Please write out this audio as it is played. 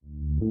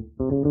Hi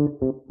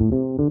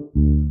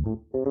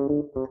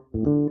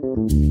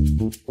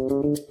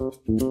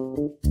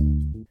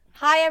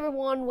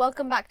everyone,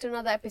 welcome back to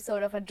another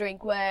episode of A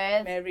Drink with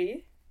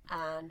Mary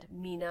and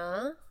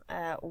Mina.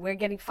 We're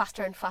getting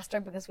faster and faster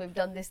because we've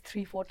done this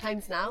 3-4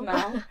 times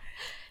now.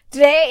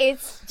 Today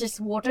it's just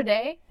water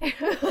day.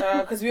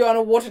 Because we're on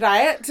a water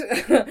diet.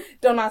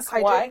 Don't ask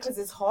why, because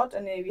it's hot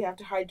and we have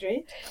to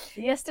hydrate.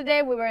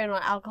 Yesterday we were on an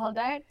alcohol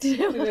diet.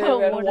 Today we're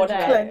on a water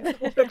diet.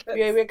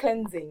 We're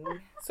cleansing.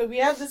 So we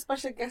have this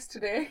special guest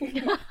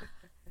today.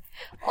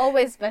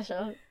 Always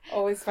special.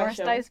 Always special.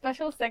 First time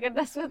special, second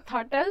time special,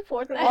 third time,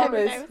 fourth time.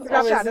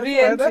 Always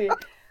re-entry.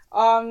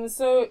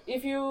 So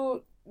if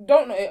you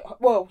don't know,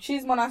 well,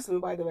 she's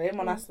Monaslu, by the way.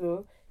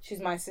 Monaslu.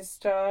 She's my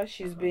sister.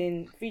 She's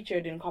been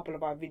featured in a couple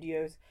of our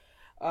videos.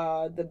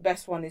 The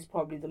best one is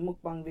probably the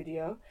mukbang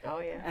video. Oh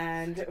yeah.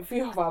 And a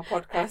few of our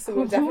podcasts. So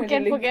we'll definitely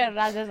Who can forget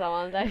Raja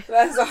Samal?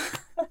 That's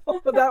all.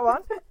 For that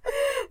one.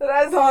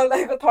 That's all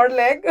like a third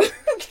leg.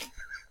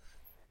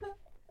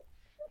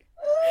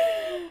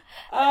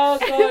 Oh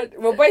god.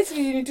 Well,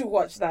 basically you need to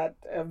watch that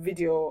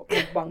video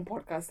mukbang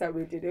podcast that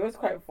we did. It was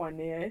quite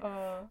funny.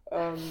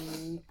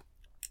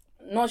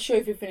 Not sure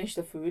if you finished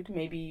the food.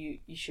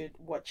 Maybe you should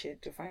watch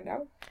it to find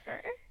out.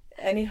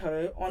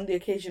 Anyhow, on the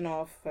occasion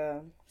of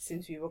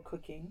since we were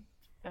cooking,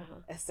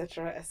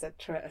 etc.,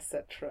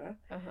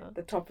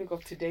 the topic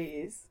of today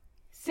is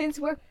since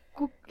we're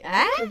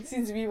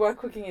since we were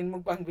cooking in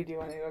mukbang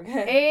video,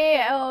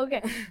 okay?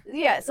 Okay.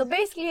 Yeah, so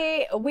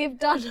basically we've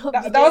done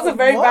that was a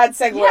very bad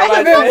segue. Yeah,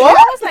 I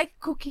was like,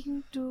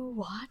 cooking to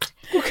what?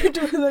 Cooking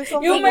to like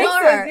something.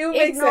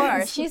 Ignore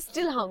her. She's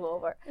still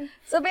hungover.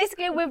 So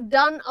basically we've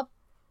done a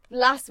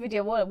last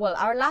video, well,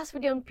 our last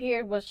video on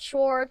period was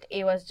short.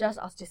 It was just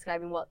us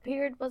describing what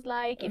period was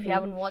like. If you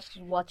haven't watched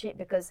it, watch it,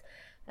 because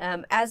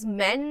as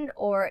men,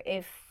 or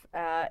if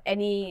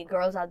any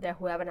girls out there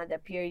who haven't had their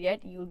period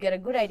yet, you'll get a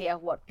good idea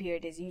of what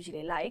period is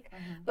usually like.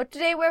 But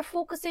today we're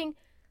focusing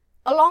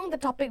along the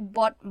topic,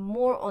 but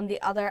more on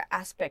the other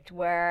aspect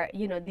where,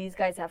 you know, these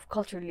guys have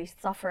culturally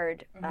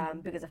suffered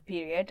because of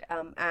period.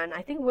 And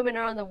I think women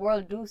around the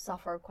world do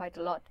suffer quite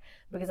a lot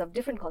because of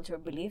different cultural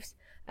beliefs.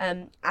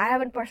 I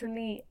haven't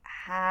personally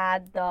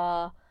had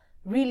the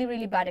really,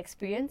 really bad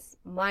experience.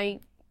 My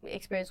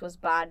experience was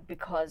bad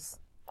because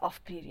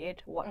of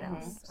period. What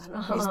else?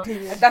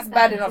 That's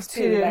bad enough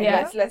too. Like,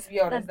 yeah. Let's be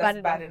honest.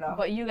 That's bad enough.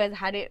 But you guys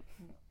had it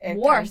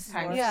worse.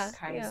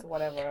 Times,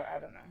 whatever. I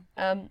don't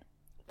know.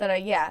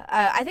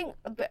 I think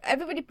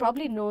everybody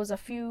probably knows a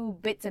few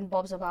bits and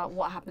bobs about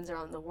what happens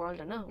around the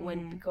world,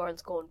 when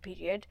girls go on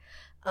period.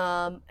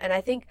 And I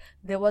think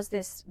there was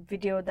this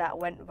video that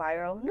went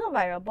viral. Not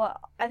viral, but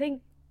I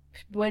think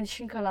when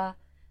Shinkala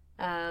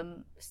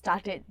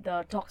started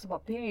the talks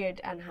about period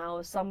and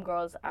how some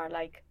girls are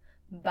like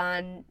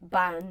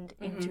banned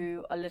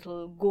into a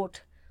little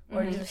goat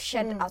or a little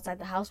shed outside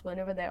the house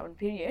whenever they're on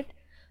period.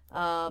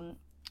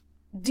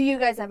 Do you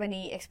guys have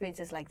any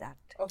experiences like that?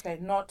 Okay,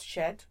 not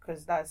shed,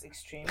 because that's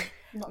extreme.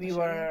 We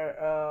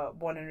were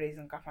born and raised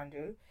in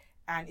Kathmandu,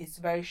 and it's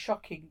very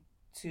shocking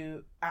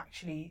to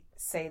actually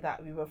say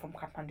that we were from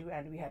Kathmandu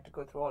and we had to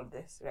go through all of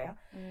this, right?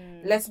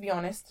 Let's be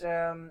honest,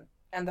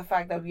 and the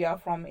fact that we are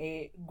from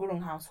a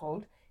Gurung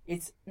household,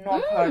 it's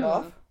not heard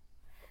of.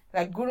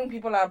 Like, Gurung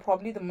people are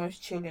probably the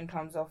most chill in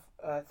terms of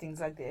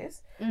things like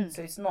this.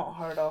 So it's not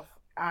heard of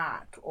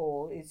at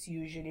all. It's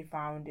usually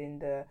found in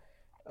the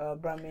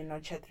Brahmin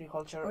or Chetri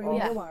culture,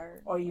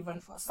 or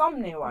even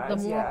some Newars. The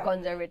more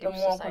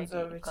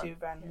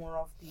conservative and more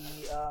of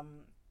the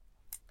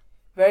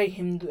very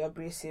Hindu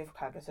abrasive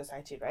kind of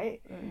society,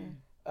 right?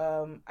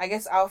 I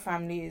guess our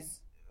family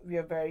we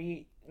are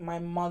very, my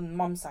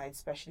mom's side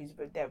especially,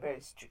 they're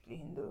very strictly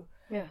Hindu.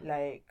 Yeah.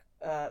 Like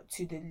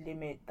to the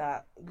limit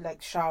that,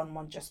 like, Shravan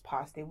month just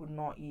passed, they would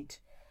not eat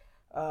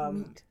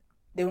meat.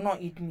 They would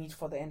not eat meat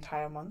for the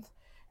entire month,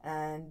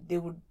 and they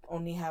would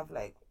only have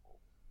like,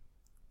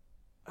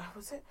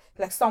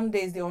 like some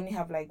days they only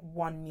have like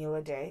one meal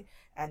a day,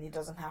 and it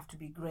doesn't have to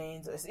be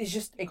grains. It's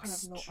just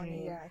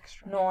extreme.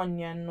 No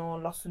onion, no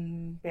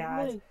lasun,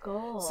 pyaj. Oh my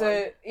god.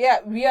 So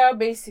yeah, we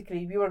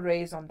were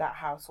raised on that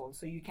household,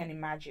 so you can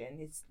imagine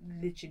it's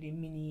literally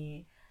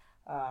mini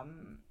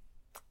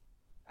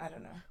I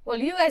don't know. Well,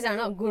 you guys are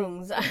not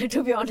gurungs,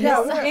 to be honest.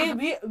 Yeah,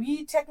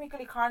 we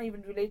technically can't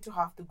even relate to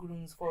half the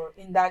gurungs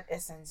in that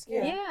essence.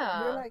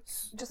 Yeah. We're like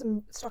just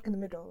stuck in the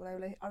middle.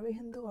 Like, are we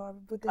Hindu or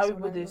Buddhist? Are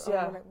we Buddhist?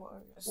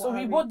 So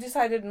we both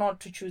decided not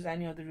to choose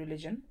any other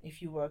religion,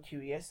 if you were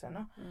curious,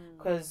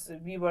 because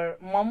we were,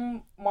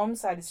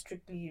 mom's side is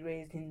strictly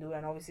raised Hindu,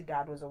 and obviously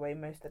dad was away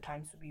most of the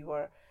time, so we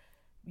were,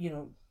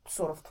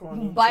 sort of thrown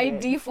into by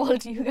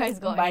default. You guys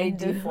got by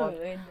into default,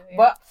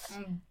 but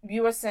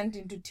we were sent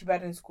into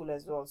Tibetan school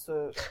as well,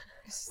 so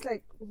it's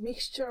like a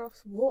mixture of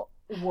what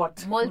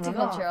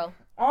multicultural.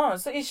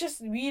 So it's just,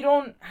 we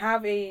don't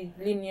have a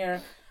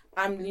linear,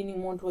 I'm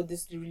leaning more toward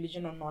this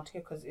religion or not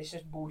here, because it's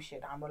just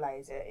bullshit. I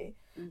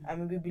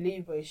mean, we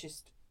believe, but it's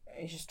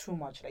just too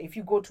much. Like, if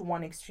you go to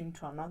one extreme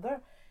to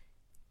another,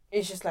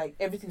 it's just like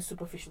everything's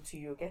superficial to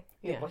you, okay?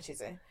 Yeah. What you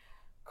say?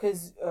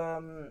 Because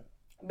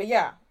But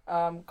yeah,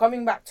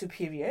 coming back to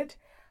period,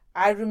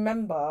 I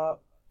remember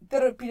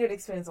the period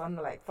experience on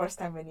like first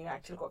time when you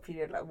actually got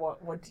period. Like,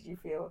 what did you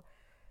feel?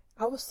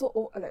 I was so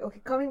old, like,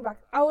 okay, coming back,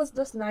 I was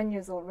just 9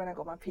 years old when I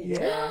got my period.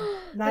 Yeah.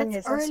 9 That's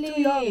years. I was early.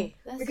 too young.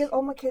 That's- Because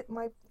all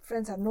my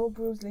friends had no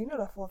bruise, like, you know,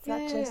 like for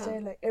flat Yeah, chest, yeah.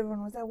 like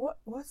everyone was like,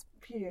 what's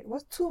period?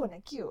 What's two when I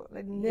cute?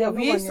 Like, Yeah,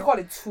 we used to call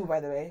it 2,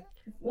 by the way.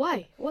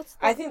 Why? What's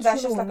I think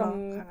that's just like a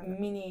Tunona, kinda.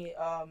 mini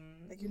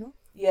like, you know?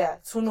 yeah,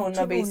 tunona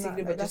Tunona, basically,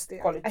 like, but that's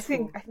just call it 2. I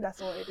think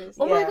that's what it is.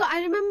 Oh my Yeah. god,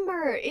 I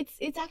remember.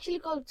 It's actually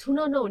called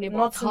tuna no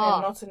not to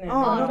name, not to name.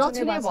 Oh, not to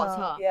to name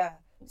name Yeah.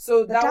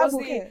 So The that was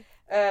taboo the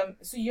care.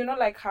 so you know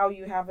like how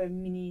you have a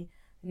mini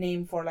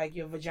name for like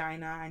your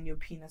vagina and your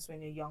penis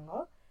when you're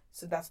younger.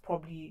 So that's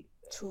probably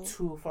Two.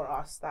 2 for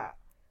us. That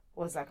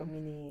was like a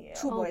mini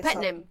Two Oh, boys. pet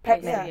son. name.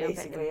 pet Yeah, name,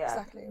 basically. Yeah.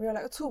 Exactly. We were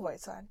like a two boy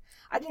son.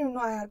 I didn't even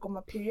know I had got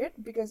my period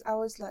because I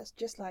was like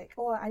just like,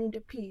 oh, I need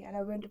to pee, and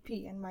I went to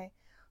pee, and my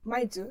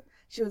maidu,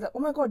 she was like, oh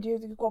my god, you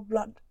got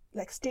blood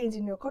like stains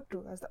in your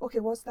kottu. I was like, okay,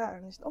 what's that?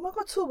 And she said, oh my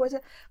god, two boys. I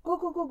said,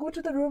 go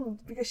to the room,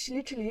 because she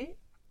literally.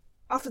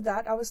 After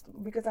that,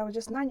 because I was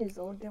just 9 years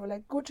old. They were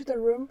like, go to the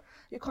room.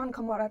 You can't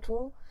come out at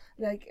all.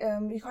 Like,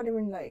 you can't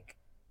even like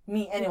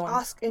Meet anyone.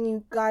 ask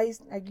any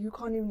guys. Like, you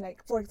can't even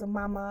like, for example,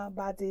 mama,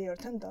 bade, or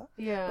tanda.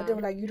 Yeah. But they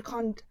were like, you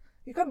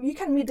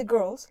can meet the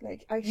girls.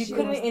 Like, You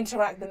couldn't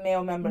interact with the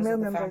male members male of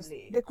the members.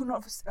 family. They could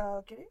not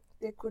get it.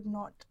 They could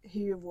not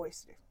hear your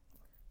voice.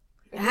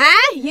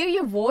 Huh? Hear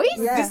your voice?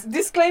 Yeah.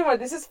 Disclaimer: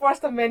 this is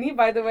first of many,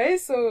 by the way.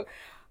 So,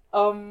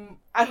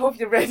 I hope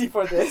you're ready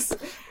for this.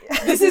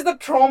 This is the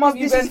trauma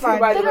we This went is through, fine.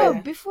 by the No,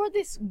 way. before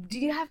this,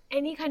 did you have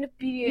any kind of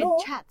period No,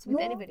 chats with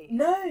no. anybody?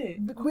 No.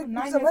 Because 9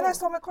 when years I old.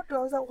 saw my kottu, I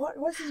was like,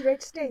 what's these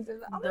red stains? I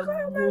was like, oh The my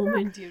god, oh my god.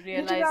 moment you Literally,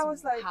 realize I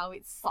was like- how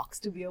it sucks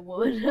to be a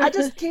woman. I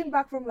just came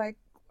back from like,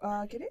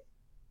 get it?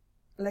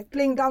 Like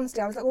playing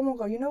downstairs. I was like, oh my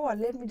god, you know what?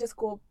 Let me just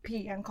go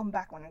pee and come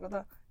back when I got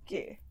the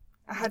okay.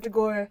 I had to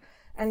go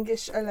and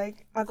get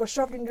I got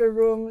shoved into a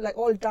room, like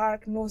all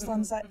dark, no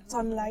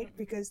sunlight,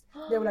 because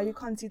they were like, you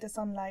can't see the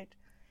sunlight.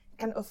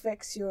 Can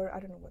affects your, I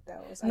don't know what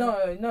that was. No,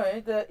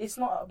 it's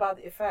not about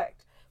the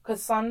effect.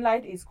 Because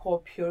sunlight is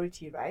called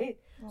purity, right?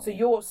 So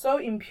you're so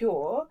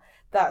impure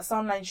that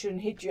sunlight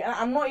shouldn't hit you. And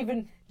I'm not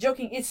even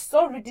joking. It's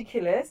so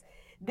ridiculous.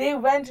 They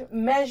went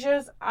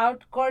measures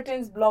out,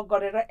 curtains, block,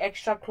 got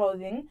extra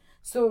clothing,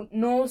 so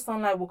no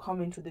sunlight will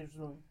come into the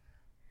room.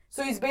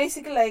 So it's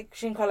basically like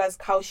Shinkala's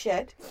cow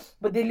shed,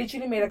 but they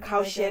literally made a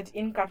cow shed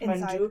in Kathmandu,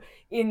 Inside.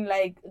 in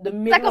like the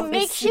middle Like a of the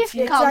makeshift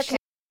city. cow Exactly.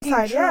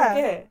 shed. Inside,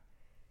 yeah.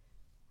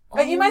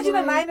 Like Oh imagine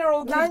a my-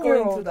 9-year-old kid going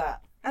 9-year-old. through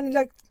that. And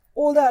like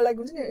all that, like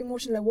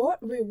emotion, like what?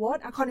 Wait,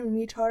 what? I can't even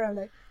meet her. I'm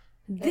like,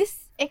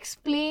 This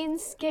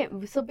explains. Okay,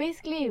 so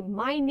basically,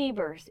 my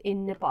neighbors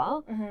in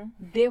Nepal,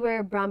 they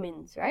were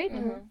Brahmins, right?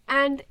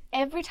 And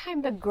every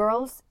time the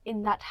girls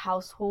in that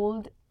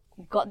household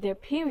got their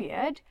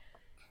period,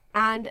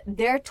 and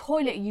their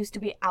toilet used to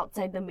be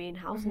outside the main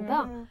house,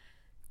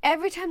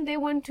 every time they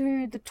went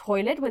to the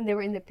toilet when they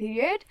were in the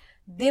period,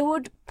 they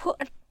would put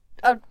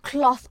a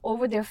cloth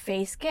over their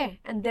face, okay,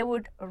 and they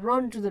would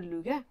run to the loo,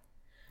 okay?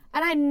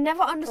 And I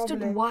never understood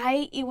Probably.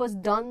 why it was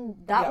done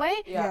that way.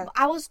 Yeah.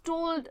 I was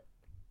told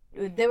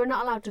they were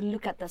not allowed to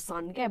look at the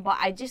sun, okay? But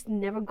I just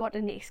never got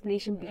any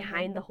explanation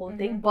behind the whole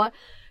thing. But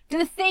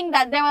to think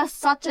that there was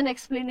such an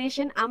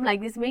explanation, I'm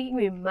like, this is making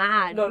me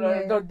mad.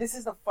 No. This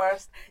is the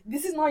first.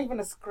 This is not even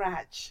a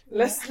scratch.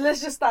 Let's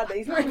just start there.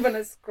 It's not even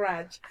a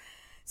scratch.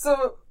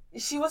 So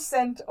she was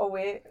sent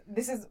away.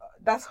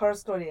 That's her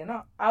story, you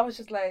know. I was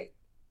just like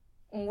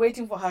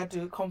waiting for her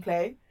to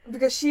complain.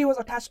 because she was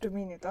attached to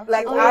me, Nita.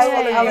 Like Oh, I was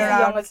yeah, the yeah, yeah.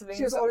 youngest sibling.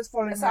 She was always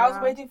following So me I was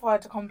around. waiting for her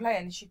to complain,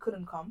 and she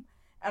couldn't come.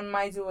 And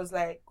Maidu was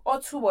like, "Oh,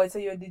 2 boys, so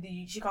your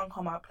didi, she can't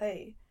come out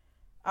play."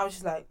 I was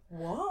just like,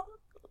 "What?"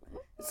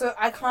 So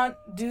I can't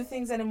do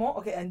things anymore.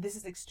 Okay, and this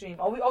is extreme.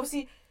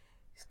 Obviously,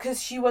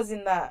 because she was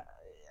in that,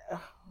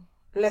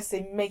 let's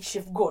say,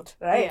 makeshift goat,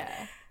 right?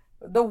 Yeah.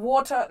 The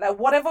water, like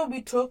whatever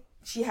we took,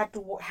 she had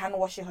to hand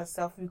wash it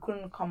herself. We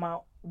couldn't come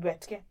out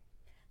wet, okay?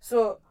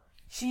 So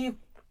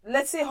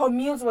let's say her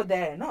meals were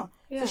there, no?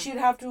 Yeah. So she'd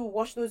have to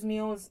wash those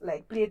meals,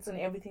 like plates and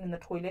everything in the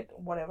toilet,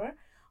 whatever.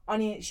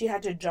 Only she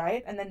had to dry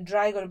it, and then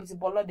dry got a bit of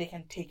bolla, they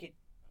can take it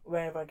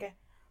wherever, okay?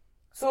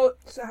 So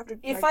So I have to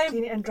If like, I-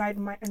 clean it and dry it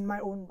in my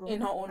own room.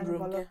 In her own and room,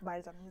 Bala yeah.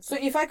 buys them. So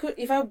if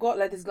I got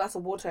like this glass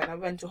of water and I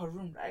went to her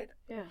room, right?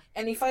 Yeah.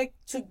 And if I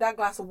took that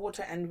glass of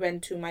water and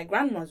went to my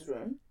grandma's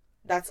room,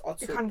 that's you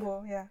also can't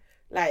go, yeah.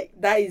 like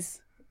that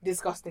is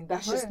disgusting.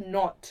 That's just Right.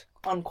 not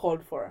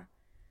uncalled for.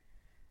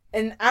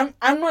 And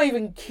I'm not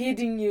even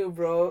kidding you,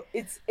 bro.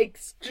 It's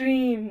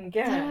extreme,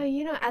 yeah.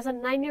 You know, as a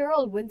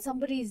 9-year-old, when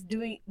somebody's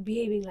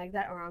behaving like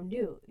that around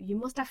you, you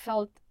must have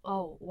felt,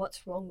 oh,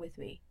 what's wrong with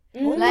me?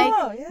 Mm. Like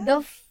no, yeah.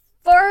 the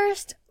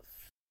first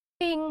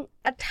f***ing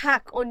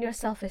attack on your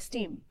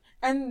self-esteem.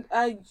 And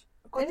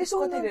And it's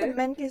all like the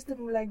men case the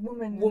like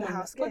women in the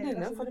house. What yeah,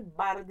 did that's for it. the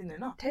bar dinner,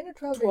 no? 10 to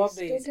 12, 12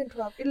 days. days. 10 to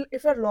 12.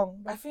 It felt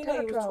long. But I feel 10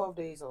 like or it was 12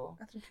 days or.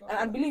 I think 12. And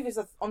I believe it's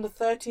on the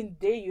 13th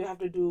day you have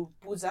to do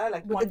puja,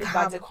 like With one the day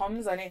kham. Baja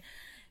comes and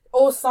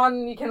oh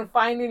sun, you can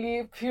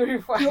finally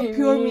purify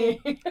Pure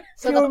me.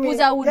 So Pure the me.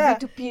 puja would Yeah. be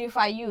to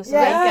purify you, so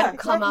Yeah, that you can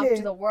come out exactly.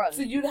 to the world.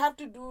 So you'd have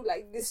to do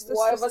like this Just-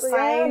 whatever just-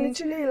 sign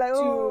literally like, to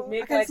oh,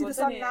 make I can like see the what's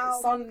sun it? now.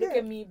 Sun, look Yeah.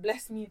 at me,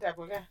 bless me type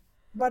of guy.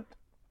 But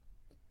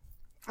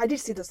I did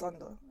see the sun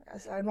though.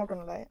 I'm not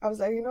gonna lie. I was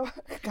like,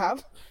 Cam.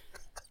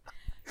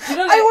 You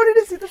know, I like,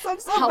 wanted to see the sun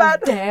so How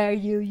bad. dare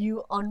you,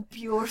 you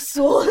unpure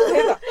soul!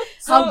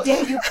 so, How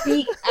dare you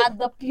peek at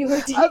the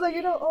purity? I was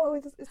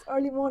like, it's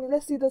early morning.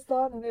 Let's see the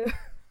sun. And then,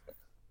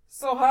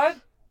 So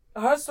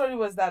her story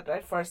was that,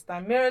 right? First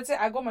time. Mirate,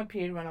 I got my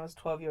period when I was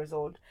 12 years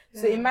old.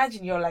 So Yeah.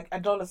 imagine you're like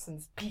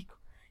adolescence peak.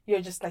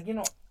 You're just like,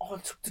 all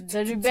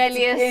The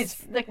rebellious,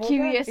 the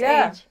curious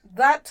yeah. age.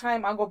 That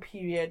time I got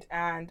period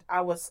and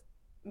I was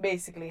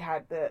basically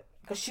had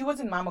because she was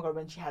in Mamagar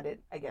when she had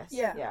it, I guess.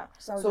 Yeah. Yeah.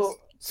 So I was So just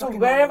so stuck in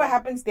wherever Mamagar.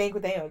 happens, stay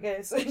with them,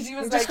 okay? So she was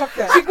You like, just stuck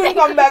there. she couldn't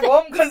come back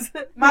home because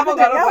Mama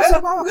got Yeah, up.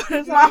 so Mama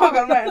got Mama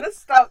got man, that's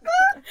stuck.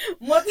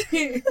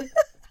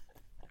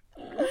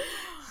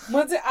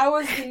 Mati, I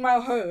was in my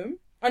home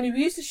and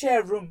we used to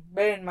share a room.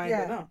 Bear in mind,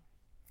 Yeah. no?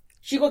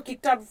 She got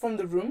kicked out from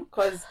the room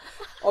because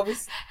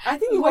obviously I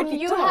think you got When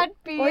kicked you out.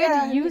 had period,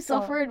 yeah, I you think so.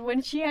 suffered.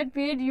 When she had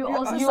period, you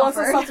also You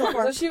suffered. also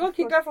suffered. So she got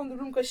kicked out from the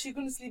room because she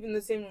couldn't sleep in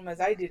the same room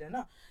as I did.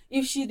 No?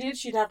 If she did,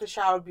 she'd have to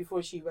shower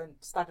before she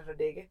started her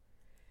day.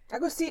 I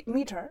could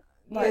meet her.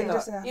 But Yeah, I no.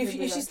 just, If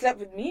she slept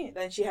with me,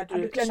 then she had I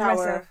had to to cleanse shower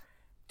myself.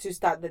 to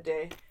start the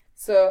day.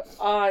 So,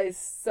 it's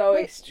so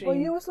extreme. But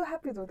you were so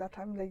happy though that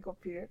time, like you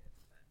got period.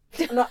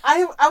 No,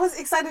 I was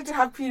excited to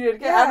have period.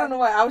 Okay? I don't know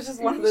why. I was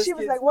just one of those She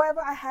was kids. like, whatever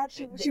I had,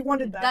 she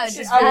wanted that.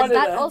 I wanted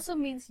That that. also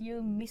means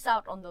you miss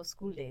out on those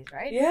school days,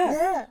 right? Yeah.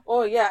 Yeah.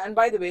 Oh yeah, and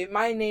by the way,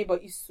 my neighbor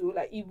Isu,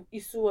 like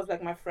Isu was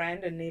like my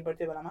friend and neighbor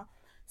Tebalama.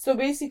 So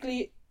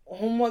basically,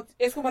 homework.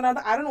 I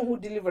don't know who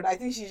delivered. I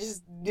think she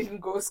just didn't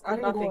go to school. I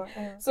didn't Nothing. go.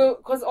 Yeah. So,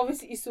 because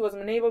obviously Isu was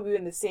my neighbor, we were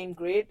in the same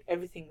grade,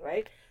 everything,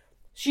 right?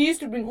 She used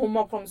to bring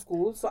homework from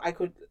school, so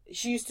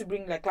she used to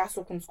bring like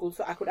classwork from school,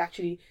 so I could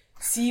actually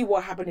see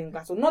what happened in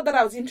class. So, not that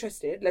I was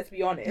interested, let's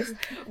be honest,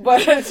 but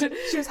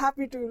She was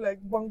happy to like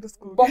bunk the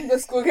school. bunk the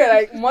school, yeah,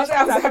 like, much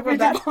I was Happy happy for to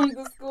that. bunk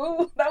the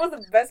school. That was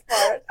the best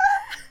part.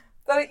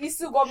 So, like,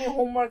 Isu got me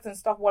homework and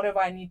stuff, whatever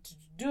I need to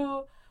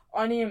do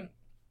on him.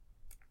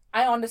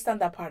 I understand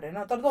that part. And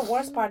I thought the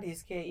worst part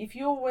is, okay, if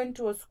you went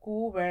to a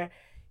school where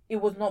it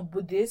was not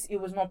Buddhist, it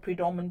was not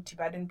predominant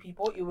Tibetan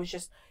people, it was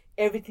just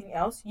everything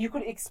else, you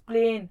could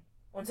explain.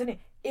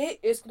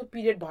 It's the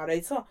period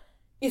bhara.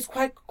 It's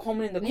quite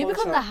common in the You culture.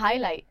 become the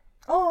highlight.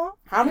 Oh,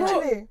 How much?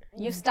 really?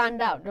 You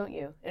stand out, don't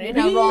you? In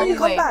Really? a wrong You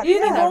come way. back. In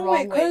Yeah. a wrong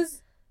way,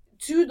 because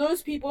to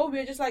those people,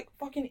 we're just like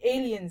fucking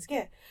aliens.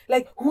 Yeah,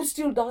 like who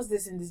still does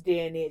this in this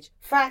day and age?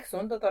 Facts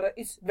on the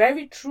it's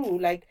very true.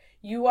 Like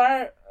you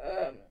are,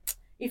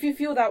 if you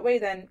feel that way,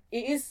 then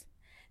it is.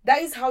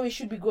 That is how it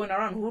should be going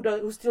around.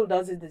 Who still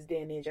does it this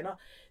day and age?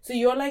 So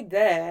you're like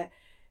there.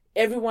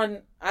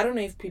 Everyone, I don't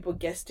know if people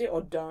guessed it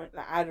or don't.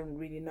 Like I don't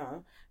really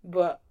know,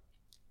 but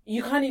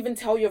you can't even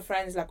tell your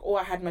friends like, oh,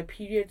 I had my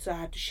period, so I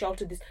had to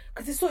shelter this,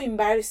 because it's so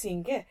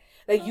embarrassing. Yeah,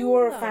 like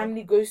your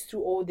family goes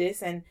through all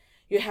this, and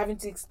you're having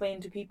to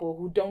explain to people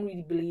who don't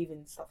really believe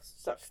in such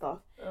stuff.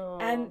 Oh.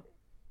 And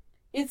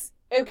it's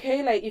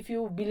okay, like if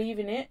you believe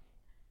in it,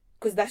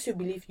 because that's your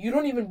belief. You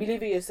don't even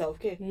believe it yourself,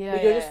 okay? Yeah,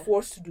 But you're yeah. just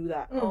forced to do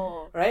that,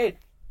 Oh. right?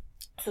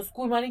 So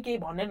school money ke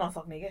bhanne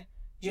nasakne ke.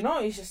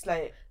 It's just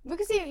like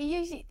Because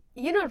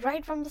you know,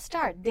 right from the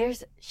start,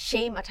 there's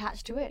shame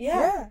attached to it.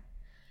 yeah.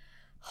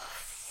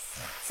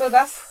 So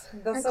that's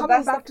And so coming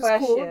that's back the to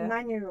first school, year.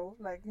 9-year-old,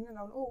 like,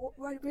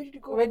 where did you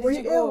go? Where did Were you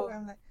ill? go?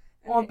 I'm like,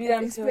 Oh, and be they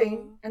them explain,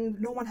 too.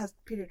 and no one has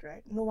period,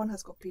 right? No one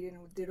has got period,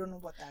 and they don't know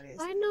what that is.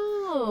 I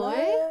know, What?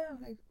 eh?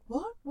 I'm like,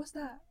 what? What's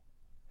that?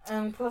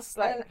 And plus,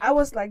 like, And I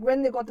was like,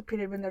 when they got the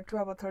period, when they're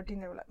 12 or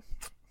 13, they were like,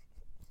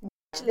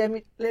 let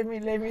me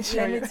show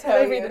let me you.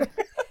 tell you,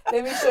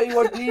 let me show you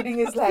what bleeding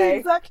is like.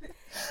 Exactly.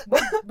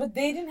 But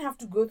they didn't have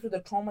to go through the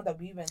trauma that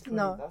we went through.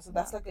 No. Either. So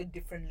that's like a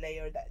different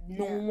layer that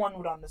no Yeah. one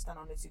would understand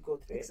unless you go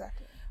through it.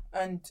 Exactly.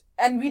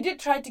 And we did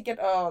try to get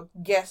a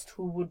guest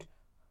who would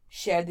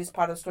share this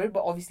part of the story,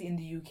 but obviously in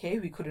the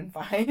UK we couldn't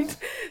find.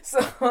 So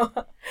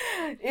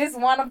it's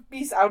one of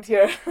piece out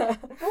here.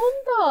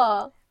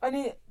 Wonder.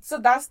 So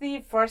that's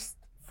the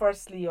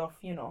firstly of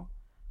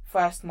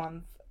first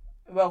month.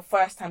 Well,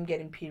 first time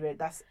getting period.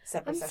 That's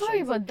separate I'm sessions.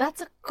 sorry, but that's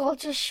a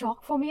culture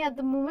shock for me at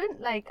the moment.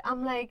 Like,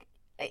 I'm like,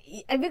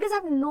 because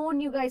I've known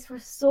you guys for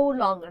so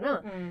long, no?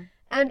 Mm.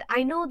 And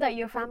I know that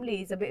your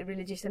family is a bit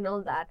religious and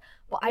all that,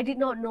 but I did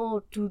not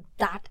know to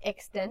that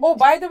extent. Oh,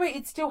 by the way,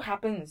 it still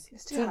happens It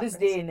still to this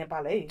happens. day in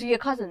Nepal. Eh? To your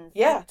cousins?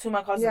 Yeah, to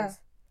my cousins. Yeah.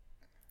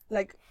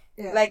 Like,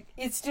 yeah. Like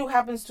it still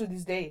happens to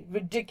this day,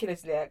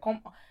 ridiculously.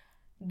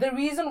 The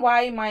reason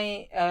why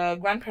my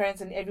grandparents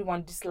and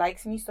everyone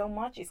dislikes me so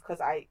much is because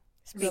I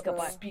Speak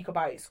about it. speak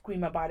about it,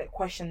 scream about it,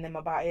 question them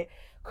about it.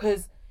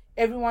 Because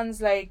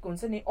everyone's like,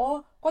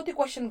 oh, what the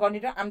question gone?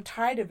 I'm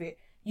tired of it.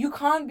 You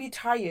can't be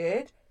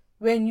tired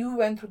when you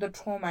went through the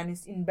trauma and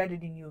it's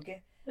embedded in you.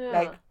 Okay?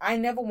 Like, I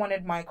never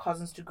wanted my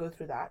cousins to go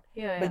through that.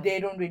 But they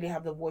don't really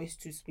have the voice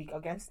to speak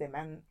against them.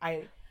 And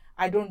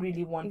I don't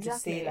really want to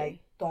say, like,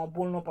 don't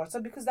bol no parcha,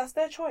 because that's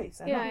their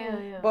choice.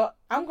 But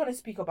I'm going to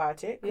speak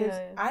about it, because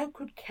I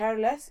could care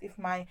less if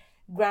my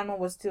grandma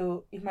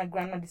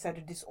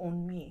decided to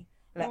disown me.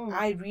 Like,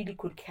 I really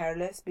could care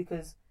less,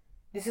 because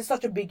this is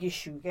such a big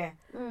issue,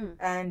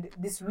 and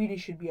this really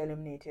should be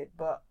eliminated.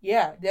 But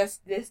yeah,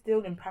 they're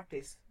still in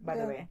practice, by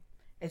the way.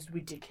 It's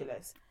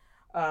ridiculous.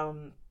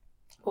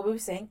 What were we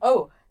saying?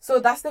 Oh, so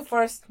that's the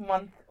first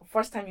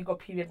time you got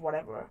period,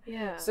 whatever.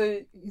 Yeah. So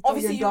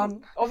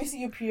obviously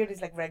your period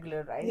is like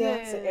regular, right?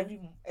 Yeah. So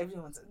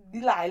everyone's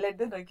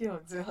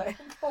like,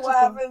 what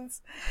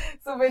happens?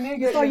 So when you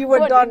get, you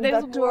were done,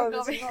 there's that more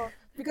was,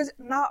 because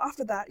now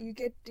after that you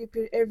get your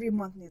period every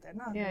month, neither,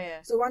 no?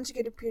 Yeah. So once you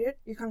get a period,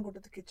 you can't go to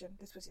the kitchen.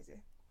 This was easy.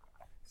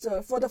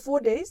 So for the 4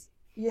 days,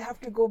 you have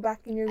to go back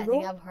in your room. I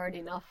think I've heard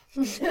enough.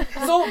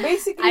 So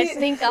basically, I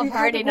think I've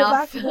heard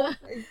enough.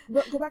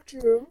 Go back to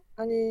your room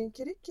and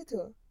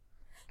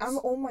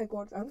oh my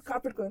god, I'm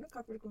carpet going.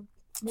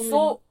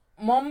 So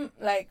mom,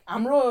 like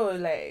Amro,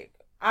 like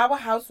our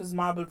house was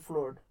marble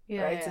floored,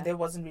 right? Yeah. So there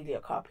wasn't really a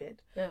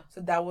carpet. Yeah.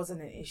 So that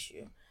wasn't an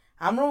issue.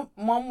 Amro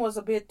mom was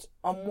a bit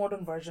a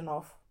modern version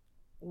of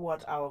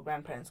what our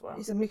grandparents were.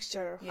 It's a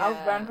mixture. Our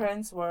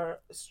grandparents were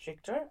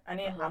stricter. And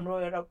Amro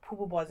era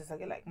pupu boss is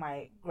like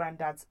my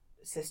granddad's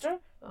sister.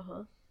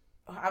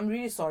 I'm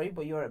really sorry,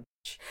 but you're a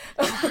bitch.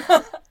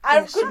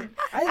 I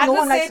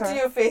could say it to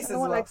your face as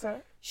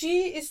well.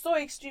 She is so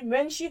extreme.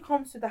 When she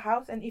comes to the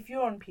house, and if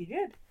you're on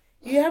period,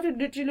 you have to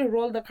literally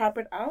roll the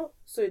carpet out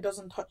so it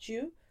doesn't touch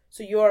you.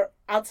 So you're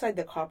outside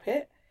the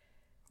carpet.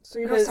 So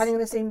you're not standing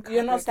on the same carpet.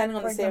 You're not standing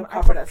on the same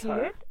carpet as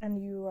her.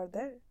 And you are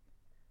there.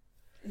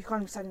 You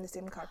can't be standing on the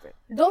same carpet.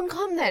 Don't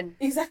come then.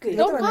 Exactly.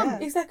 Don't come. Yeah.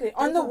 Exactly.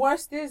 On the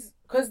worst is,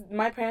 because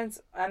my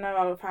parents and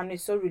our family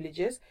is so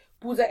religious,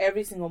 puja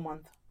every single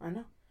month. I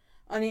know.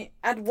 And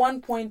at one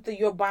point,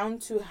 you're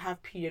bound to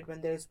have period when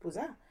there is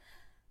puja.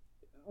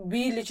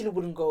 We literally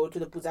wouldn't go to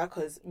the puja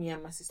because me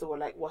and my sister were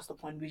like, what's the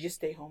point? We just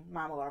stay home.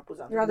 Mama got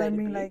puja. Rather than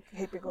being like,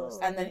 happy ghost.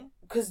 And then,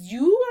 because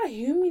you are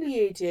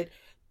humiliated,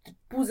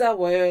 puja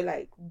were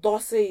like,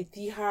 dosai,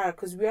 tihar,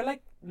 because we are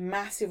like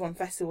massive on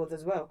festivals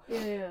as well.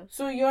 Yeah.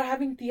 So you're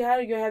having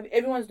tihar,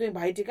 everyone's doing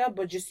bhaitika,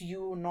 but just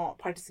you not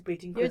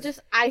participating. You're just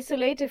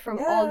isolated from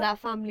all that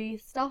family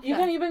stuff. You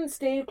can't even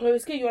stay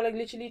close. You're like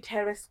literally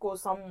terrace go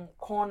some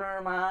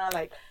corner, man.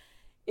 Like,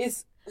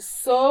 it's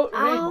so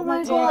oh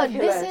my god,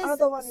 this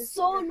is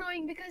so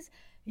annoying, because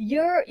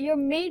you're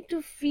made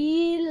to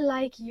feel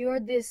like you're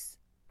this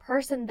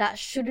person that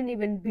shouldn't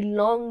even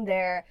belong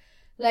there,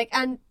 like,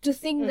 and to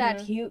think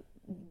that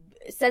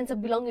sense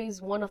of belonging is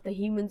one of the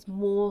human's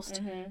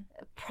most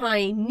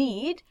prime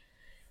need.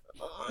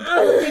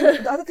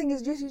 The other thing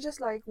is you just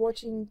like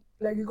watching,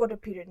 like you got a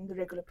period in the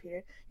regular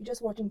period, you're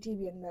just watching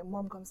TV and my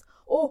mom comes,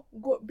 go,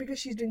 because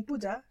she's doing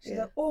puja, she's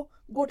like,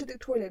 go to the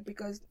toilet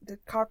because the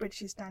carpet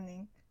she's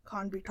standing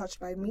can't be touched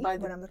by me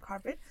when I'm the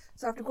carpet,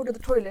 so I have to go to the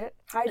toilet,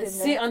 hide in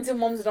there, until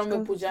mom's done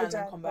with puja and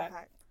then come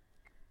back.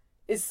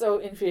 It's so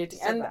infuriating.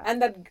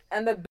 And that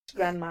bitch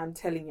grandma, I'm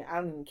telling you, I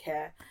don't even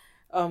care.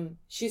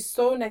 She's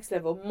so next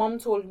level. Mom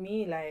told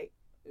me, like,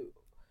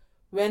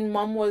 when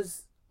mom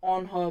was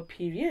on her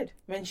period,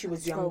 when she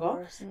was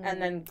younger,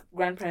 and then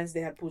grandparents,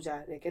 they had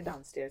puja like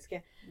downstairs,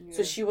 okay?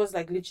 So she was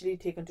like literally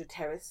taken to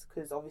terrace,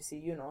 because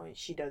obviously,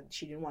 she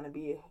didn't want to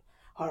be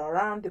her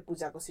around the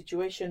puja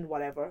situation,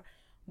 whatever.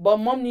 But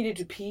mom needed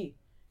to pee.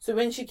 So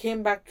when she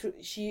came back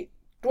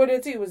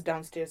toilet was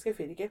downstairs,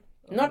 okay?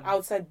 Not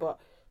outside, but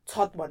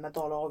thought but not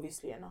all,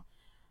 obviously,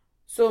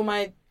 So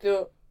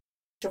the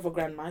of a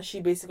grandma, she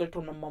basically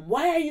told my mom,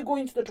 why are you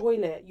going to the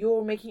toilet?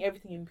 You're making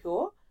everything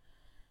impure.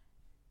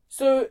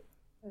 So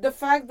the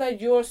fact that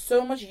you're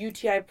so much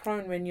UTI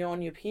prone when you're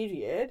on your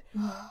period,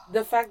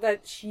 the fact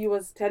that she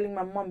was telling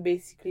my mom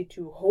basically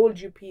to hold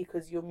your pee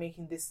because you're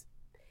making this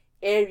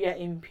area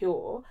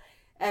impure.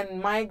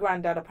 And my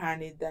granddad,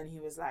 apparently, then he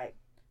was like,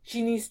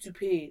 she needs to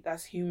pee.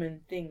 That's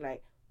human thing.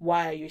 Like,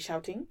 why are you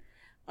shouting?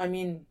 I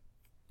mean,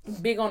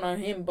 big on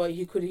him, but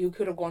he could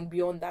have gone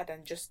beyond that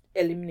and just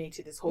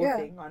eliminated this whole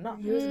thing or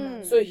not.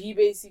 So he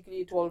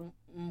basically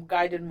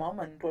guided mom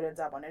and told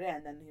her on it,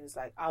 and then he was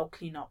like, I'll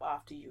clean up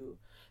after you.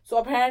 So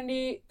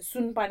apparently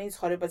sun pani's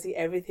horipasi,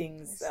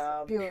 everything's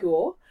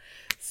pure.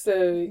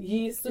 So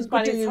sun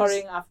pani's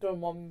horing after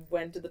mom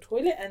went to the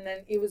toilet, and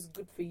then it was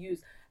good for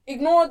use.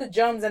 Ignore the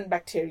germs and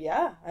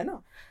bacteria. I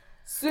know.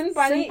 Sun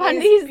pani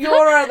is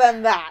purer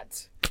than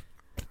that.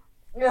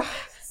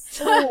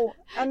 So,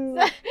 and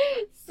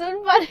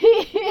sun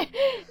pani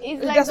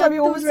is like the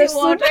tulsi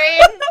water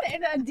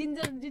in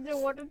ginger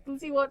water,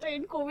 tulsi water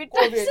in COVID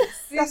times.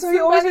 That's why we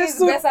always wear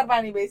soup. Besa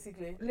pani,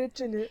 basically.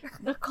 Literally.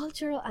 The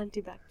cultural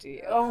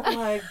antibacterial. Oh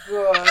my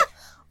god.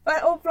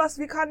 But plus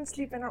we can't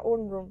sleep in our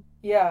own room.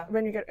 Yeah.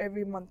 When we get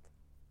every month.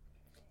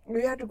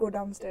 We had to go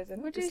downstairs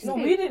and What did you No,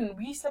 sleep? we didn't.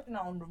 We slept in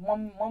our own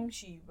room. Mom,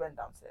 she went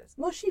downstairs.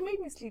 No, she made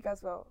me sleep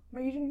as well.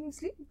 But you didn't even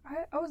sleep?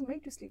 I was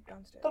made to sleep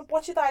downstairs. But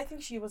Pochita, I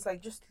think she was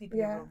like just sleeping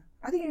in the Yeah. room.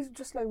 I think it's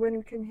just like when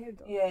we came here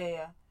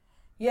though.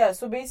 Yeah.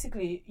 So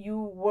basically, you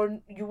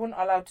weren't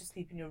allowed to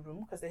sleep in your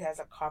room because it has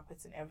like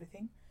carpets and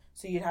everything.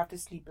 So you'd have to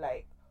sleep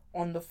like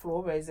on the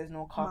floor, whereas there's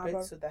no carpet,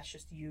 Marble. so that's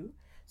just you.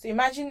 So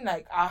imagine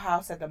like our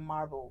house had a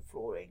marble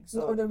flooring.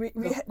 So No,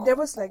 the there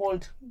was like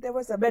cold, there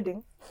was a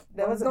bedding.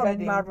 there was a not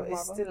bedding, marble, but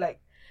it's marble. still like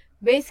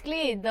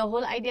Basically, the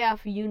whole idea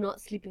of you not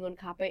sleeping on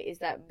carpet is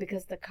that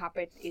because the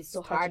carpet is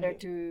so Touching harder it.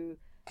 to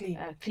clean.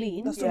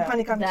 clean. The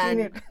Sunpani can't then- clean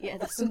it. Yeah,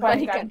 the Sunpani Sunpani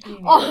can. can't clean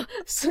it. Oh,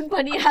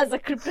 Sunpani has a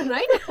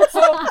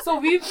kryptonite. So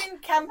we've been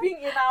camping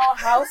in our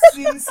house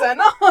since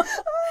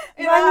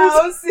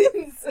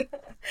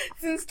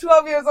since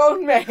 12 years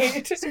old, mate.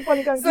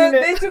 Sunpani can't So clean they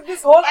it. took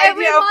this whole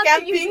every idea of month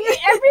camping.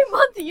 every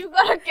month you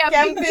got a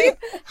camping Camping. trip.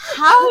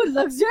 How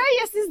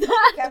luxurious is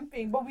that?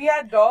 Camping, but we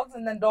had dogs,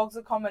 and then dogs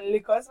would come and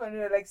lick us when we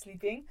were like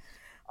sleeping.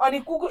 On a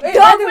Google.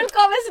 Dog will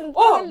come and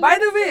Oh, by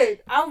the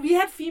way, we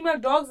had female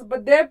dogs,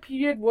 but their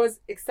period was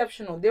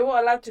exceptional. They were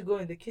allowed to go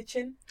in the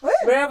kitchen,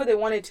 wherever they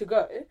wanted to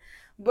go.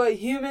 But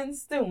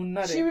humans, they were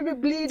not. She will be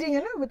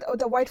bleeding, with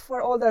the white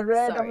fur, all the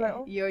red. Sorry, I'm like,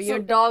 oh. your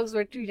dogs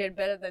were treated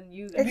better than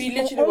you guys. We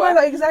Oh literally my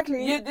were. god,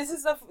 exactly. Yeah, this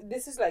is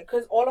like,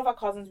 because all of our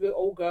cousins were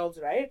all girls,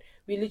 right?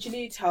 We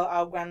literally tell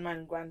our grandma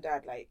and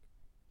granddad, like,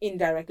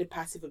 indirectly,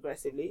 passive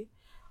aggressively,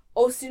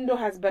 oh, Sindo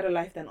has better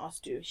life than us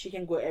do. She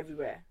can go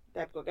everywhere.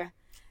 Okay?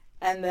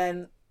 And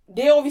then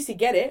they obviously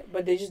get it,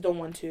 but they just don't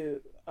want to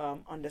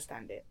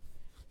understand it.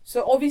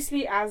 So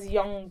obviously, as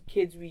young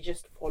kids, we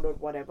just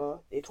followed whatever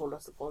they told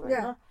us to follow.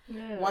 Yeah.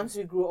 Yeah. Once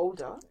we grew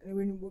older,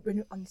 When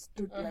you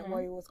understood like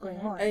what was going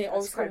on, and that's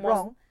also quite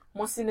wrong.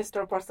 more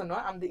sinister person, no?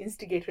 I'm the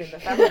instigator in the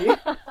family.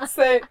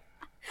 So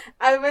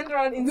I went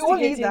around We all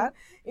need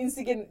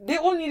instigating. They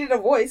all needed a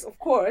voice, of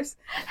course.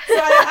 So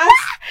I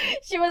asked.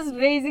 She was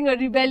raising a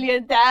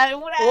rebellion.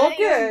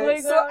 Okay,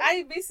 so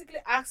I basically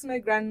asked my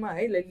grandma,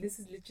 like, this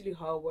is literally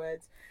her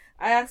words.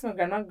 I asked my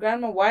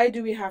grandma, why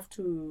do we have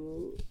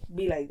to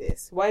be like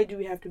this? Why do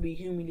we have to be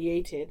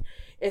humiliated?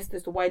 It's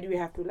this, why do we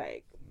have to,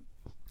 like,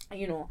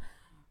 you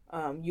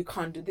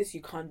can't do this,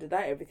 you can't do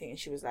that, everything. And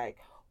she was like,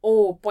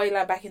 oh,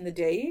 Poila, back in the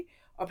day,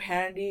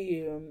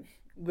 apparently,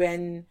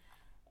 when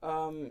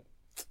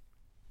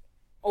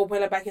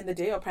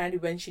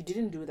she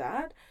didn't do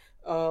that,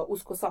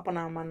 usko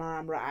sapana mana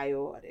amra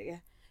ayo,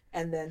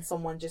 and then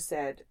someone just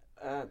said,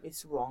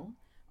 it's wrong.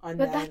 And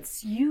But then,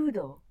 that's you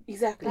though.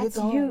 exactly. That's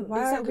So you.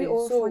 Why Exactly. are we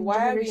all So from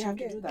why do we generation have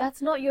to gap? do that?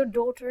 That's not your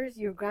daughters,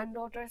 your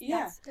granddaughters.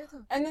 Yeah. That's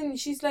And then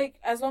she's like,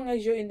 as long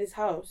as you're in this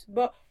house.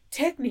 But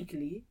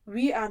technically,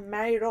 we are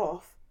married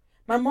off.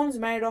 My mom's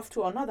married off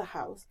to another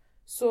house.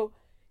 So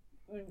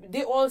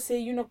they all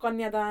say,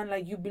 Kanyadan,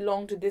 like, you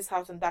belong to this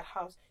house and that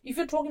house. If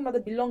you're talking about the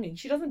belonging,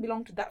 she doesn't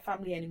belong to that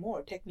family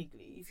anymore,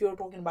 technically. If you're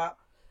talking about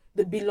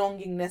the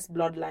belongingness,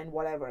 bloodline,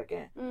 whatever,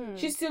 again.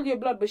 She's still your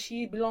blood, but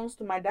she belongs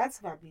to my dad's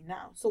family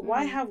now. So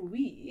why have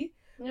we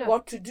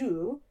got to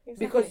do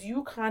because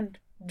you can't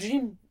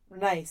dream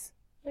nice?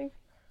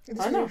 It's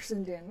I know.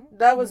 interesting, no?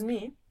 That was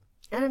me.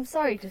 And I'm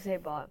sorry to say,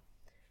 Bob,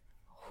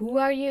 who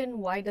are you and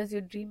why does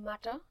your dream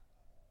matter?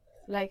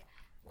 Like,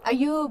 are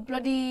you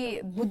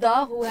bloody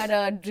Buddha who had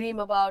a dream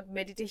about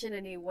meditation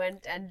and he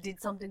went and did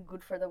something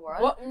good for the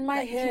world? Well, in my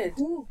head,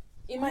 Who?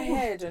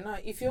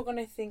 if you're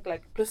gonna think,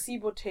 like,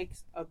 placebo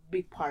takes a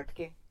big part,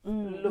 okay?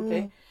 Look,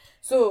 okay?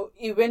 So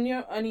when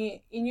you're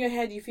in your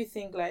head, if you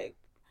think like,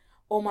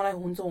 oh my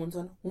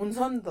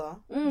hunsan da,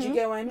 do you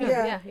get what I mean?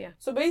 Yeah.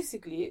 So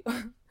basically,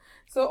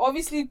 so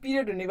obviously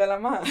period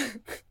univelama.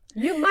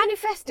 You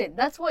manifested.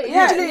 That's what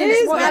Yeah, Literally, it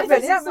is what happened.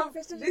 manifested. Yeah, So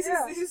manifested, this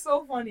yeah. is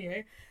so funny,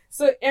 eh?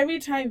 So every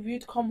time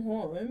we'd come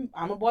home,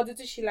 I'm about it.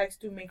 She likes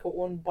to make her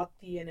own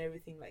bhatti and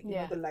everything, like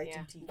the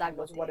lighting tea,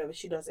 candles, whatever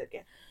she does it.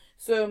 Okay?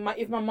 So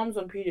if my mom's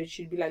on period,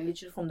 she'd be like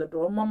literally from the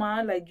door,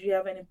 Mama, like, do you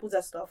have any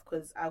puja stuff?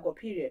 Because I got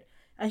period,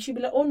 and she'd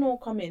be like, oh no,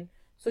 come in.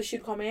 So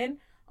she'd come in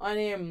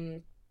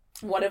and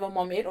whatever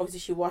mom ate, obviously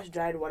she washed,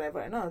 dried,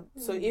 whatever. No,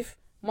 so if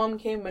mom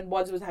came when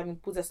Bods was having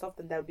puja stuff,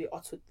 then that would be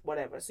otsut,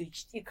 whatever. So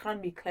it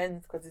can't be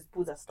cleansed because it's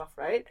puja stuff,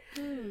 right?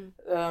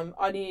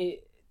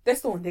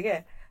 That's the one thing,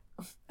 eh?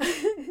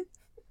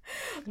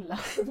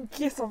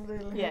 Kiss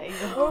something. Yeah,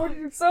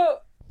 exactly. So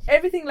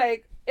everything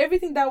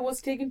that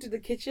was taken to the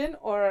kitchen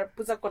or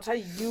puja kota,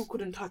 you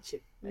couldn't touch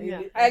it.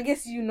 Yeah. I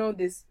guess you know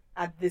this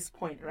at this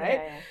point,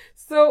 right? Yeah.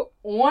 So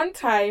one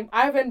time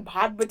I went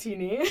bhat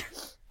batini.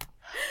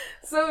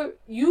 So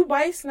you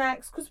buy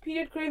snacks because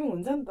period craving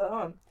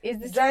unjanta. Is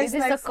this Dry the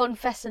snacks.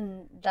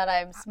 confession that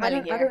I'm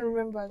smelling I here? don't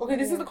remember. Okay,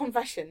 this is the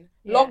confession.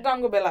 Yeah.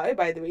 Lockdown go bella,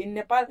 by the way, in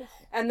Nepal.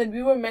 And then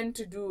we were meant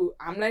to do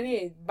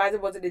Amlani. By the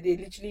way, they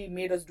literally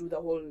made us do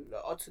the whole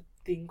Otsu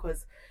thing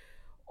because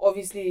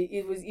obviously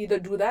it was either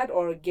do that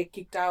or get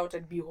kicked out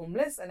and be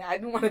homeless. And I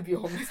didn't want to be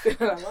homeless.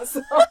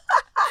 So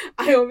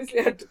I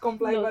obviously had to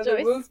comply by the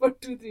rules for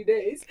 2-3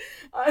 days.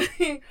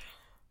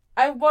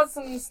 I bought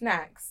some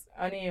snacks.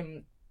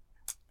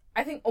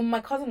 I think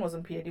my cousin was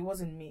on period. It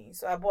wasn't me.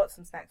 So I bought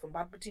some snacks from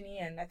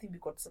Batbutini, and I think we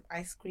got some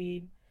ice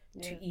cream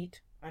to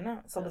eat. I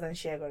know.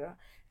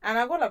 And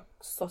I got like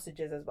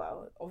sausages as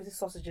well. Obviously,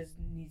 sausages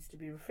needs to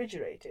be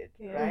refrigerated,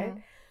 right?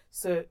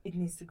 So it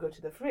needs to go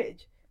to the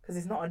fridge because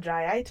it's not a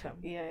dry item.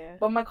 Yeah.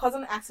 But my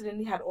cousin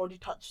accidentally had already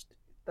touched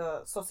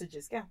the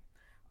sausages. Yeah.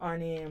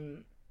 On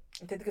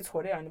I think it's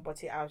hot on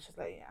but I was just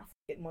like, yeah,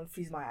 it won't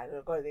freeze my eye.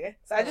 Go there.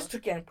 So I just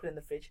took it and put it in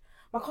the fridge.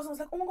 My cousin was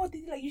like, oh my god,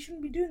 Didi, like you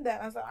shouldn't be doing that.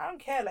 And I was like, I don't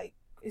care, like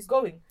it's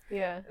going.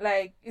 Yeah.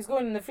 Like it's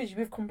going in the fridge.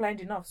 We've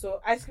complained enough.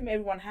 So ice cream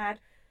everyone had,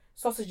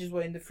 sausages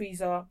were in the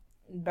freezer,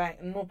 bang,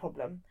 no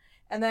problem.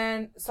 And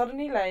then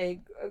suddenly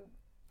like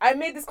I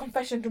made this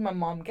confession to my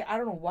mom. I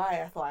don't know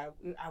why I thought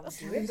I would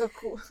do it. So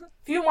cool.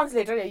 Few months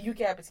later,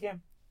 UK episode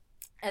came.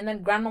 And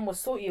then grandmom was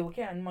so ill,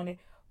 okay, and money.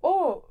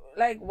 Oh,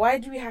 like why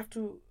do we have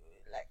to?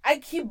 Like I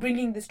keep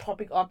bringing this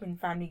topic up in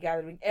family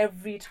gathering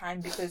every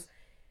time because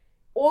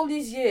all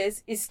these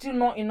years is still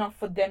not enough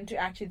for them to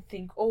actually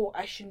think, oh,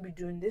 I shouldn't be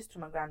doing this to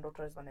my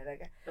granddaughter as well.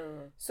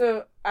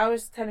 So I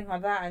was telling her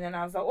that, and then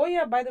I was like, oh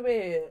yeah, by the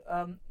way,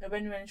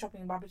 when we went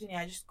shopping in Barbatini,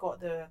 I just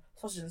got the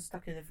sausages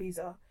stuck in the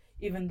freezer,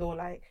 even though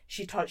like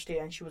she touched it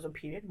and she was on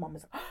period. Mom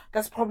was like, oh,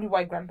 that's probably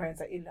why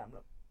grandparents are ill.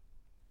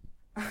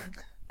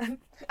 I'm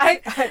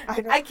like,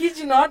 I kid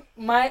you not,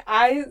 my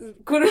eyes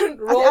couldn't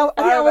roll.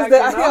 I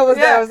think I was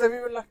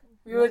there.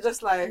 We were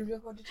just like,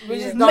 we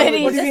just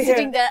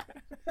sitting there.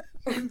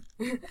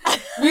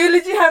 We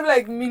literally have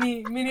like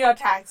mini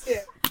attacks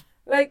here.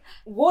 Like,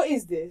 what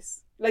is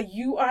this? Like,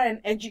 you are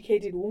an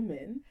educated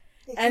woman,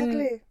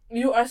 and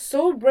you are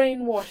so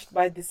brainwashed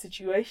by the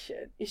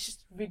situation. It's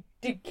just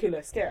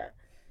ridiculous. Yeah.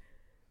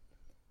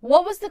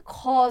 What was the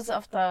cause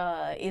of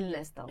the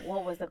illness, though?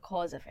 What was the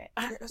cause of it?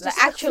 The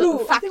actual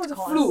fact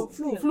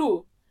cause.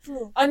 Flu.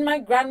 And my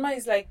grandma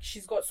is like,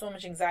 she's got so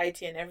much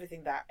anxiety and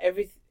everything that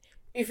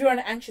if you're an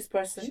anxious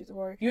person,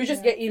 you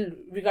just get ill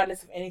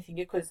regardless of anything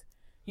because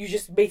you're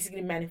just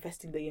basically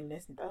manifesting the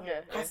illness.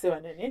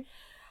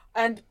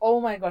 And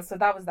oh my god, so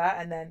that was that.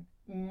 And then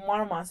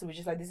Mama, so we're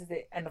just like, this is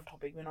the end of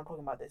topic. We're not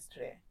talking about this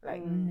today.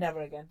 Like,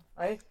 never again,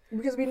 right?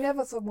 Because we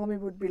never thought Mommy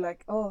would be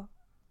like, oh.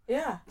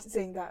 Yeah.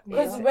 Saying that.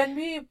 Because when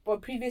we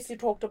previously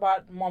talked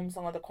about Mom,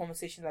 some other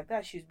conversations like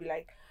that, she'd be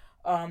like,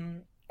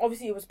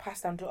 obviously it was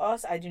passed down to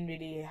us. I didn't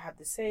really have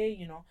to say,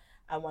 you know,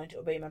 I wanted to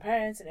obey my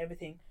parents and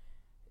everything.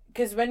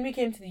 Because when we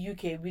came to the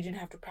UK, we didn't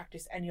have to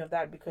practice any of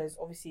that because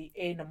obviously,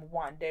 number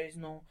one, there is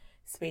no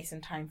space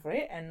and time for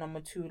it. And number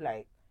two,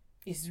 like,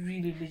 it's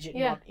really legit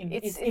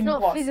it's impossible.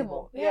 Not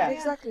feasible. Yeah,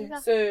 exactly.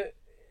 So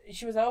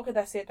she was like, okay,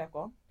 that's it, I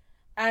go.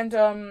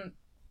 And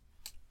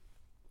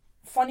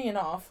funny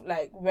enough,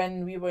 like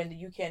when we were in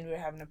the UK and we were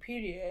having a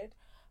period,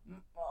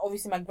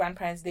 obviously my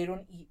grandparents, they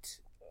don't eat.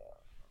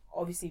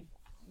 Obviously,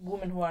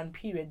 women who are on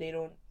period, they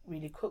don't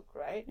really cook,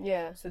 right?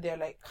 Yeah. So they're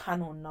like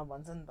kanon na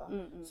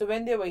banzanda. So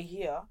when they were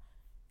here,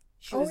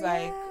 she was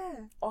like,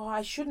 "Oh,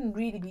 I shouldn't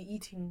really be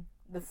eating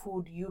the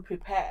food you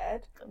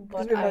prepared,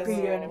 but I was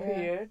in a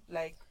period.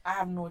 Like I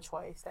have no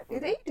choice."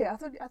 Did they eat it? I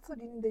thought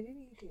they didn't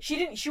eat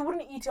it. She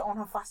wouldn't eat it on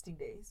her fasting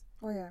days.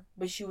 Oh yeah.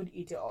 But she would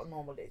eat it on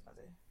normal days,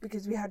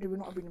 because we had to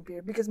not be in a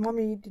period. Because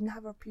Mommy didn't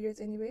have her periods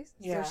anyways.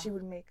 Yeah. So she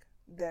would make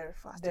their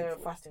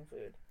fasting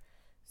food.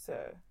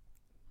 So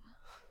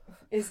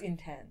it's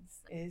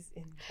intense.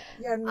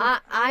 Yeah. No.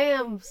 I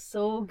am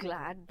so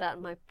glad that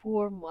my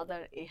poor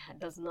mother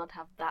does not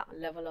have that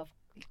level of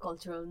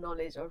cultural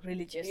knowledge or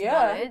religious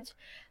knowledge.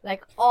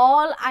 Like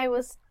all I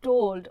was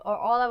told or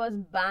all I was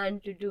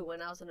banned to do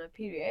when I was on a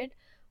period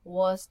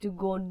was to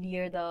go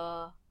near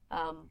the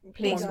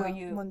place where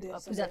you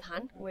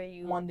Pujathan, where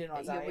you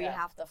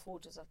have the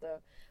photos of the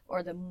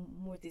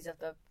murtis of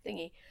the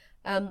thingy.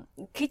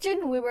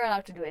 Kitchen, we were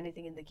allowed to do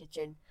anything in the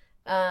kitchen.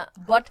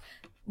 But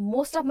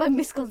most of my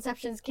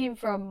misconceptions came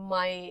from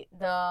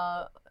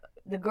the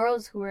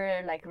girls who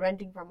were like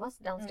renting from us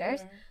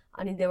downstairs.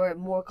 I mean, they were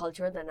more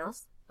cultured than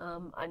us.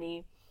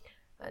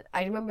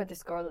 I remember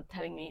this girl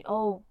telling me,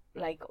 oh,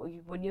 like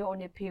when you're on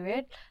your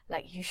period,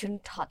 like you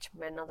shouldn't touch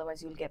men,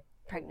 otherwise you'll get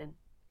pregnant.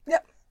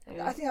 Yep.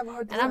 I think I've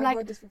heard this. And I'm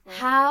like,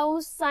 how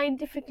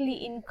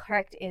scientifically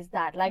incorrect is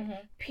that? Like,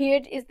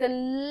 period is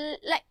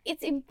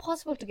it's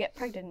impossible to get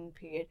pregnant in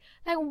period.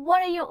 Like,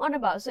 what are you on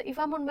about? So if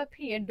I'm on my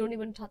period, don't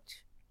even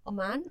touch a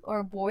man or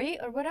a boy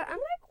or whatever. I'm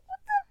like,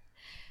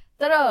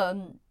 what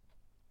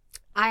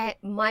the?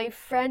 My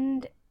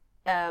friend,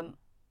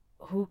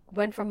 who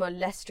went from a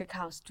less strict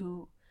house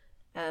to,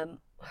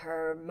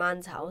 her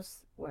man's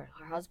house, or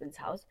her husband's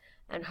house,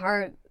 and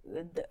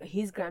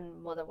his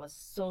grandmother was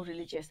so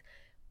religious.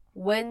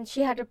 When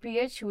she had her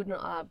period, she wouldn't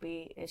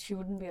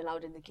be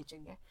allowed in the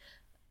kitchen.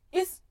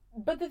 Yeah?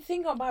 But the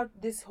thing about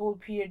this whole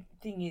period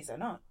thing is,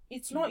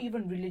 it's not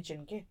even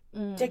religion,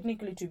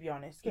 technically, to be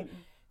honest.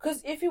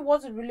 Because if it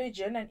was a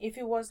religion and if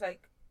it was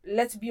like,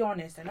 let's be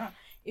honest,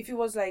 if it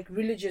was like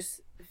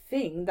religious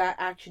thing that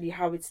actually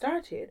how it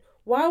started,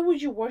 why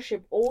would you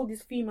worship all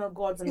these female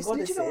gods and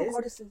goddesses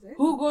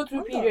who go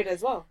through period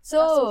as well?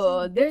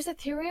 So there's a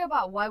theory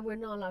about why we're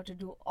not allowed to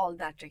do all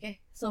that, okay?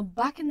 So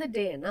back in the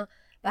day,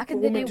 back For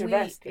in the women day to we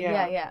rest,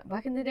 yeah.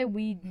 back in the day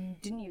we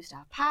didn't used to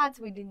have pads,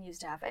 we didn't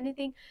used to have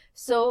anything.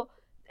 So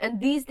and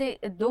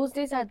those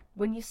days are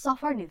when you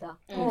suffer, Nida.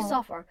 You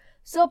suffer.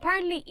 So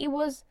apparently it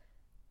was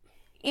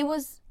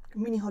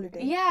Mini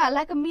holiday. yeah,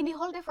 like a mini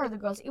holiday for the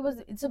girls. It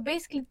was so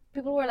basically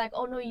people were like,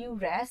 oh no, you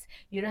rest.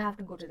 You don't have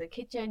to go to the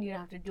kitchen. You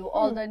don't have to do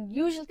all the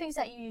usual things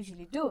that you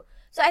usually do.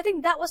 So I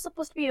think that was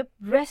supposed to be a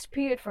rest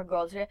period for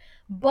girls, right?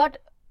 But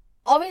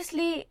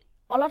obviously,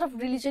 a lot of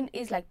religion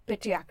is like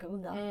patriarchal.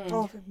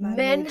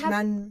 Men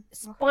have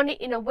spun it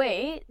in a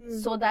way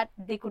so that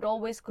they could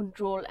always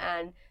control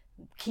and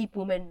keep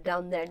women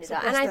down there.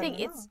 And I think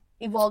it's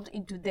evolved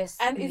into this.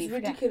 And belief, it's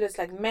ridiculous.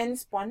 Like men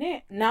spun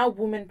it, now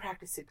women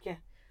practice it. Yeah.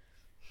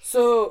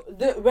 So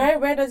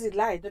where does it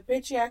lie? The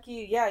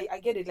patriarchy, yeah, I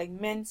get it. Like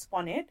men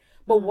spun it,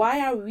 but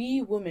why are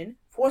we women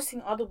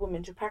forcing other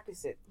women to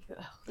practice it?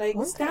 Like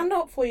stand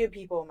up for your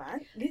people,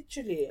 man.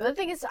 Literally. The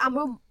thing is,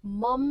 our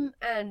mom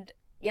and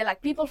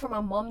like people from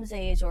our mom's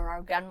age or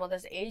our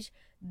grandmother's age,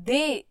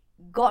 they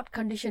got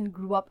conditioned,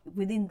 grew up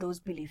within those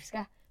beliefs,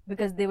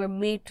 because they were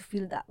made to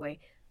feel that way.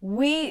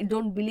 We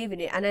don't believe in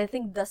it, and I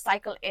think the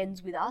cycle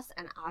ends with us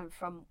and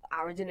from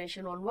our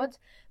generation onwards,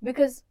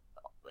 because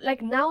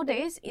like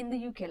nowadays in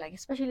the UK, like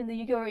especially in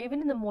the UK or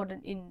even in the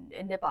modern in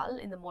Nepal,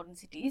 in the modern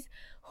cities,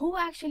 who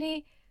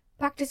actually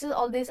practices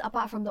all this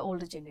apart from the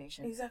older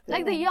generation? Exactly.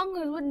 Like the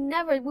younger we will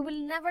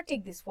never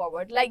take this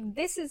forward. Like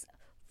this is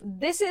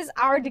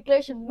our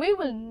declaration. We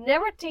will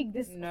never take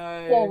this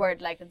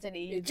forward. Like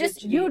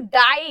you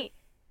die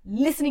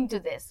listening to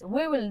this.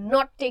 We will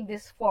not take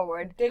this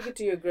forward. Take it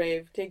to your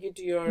grave. Take it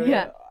to your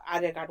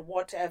adegat,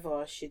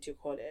 whatever shit you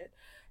call it.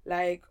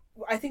 Like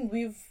I think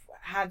we've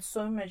had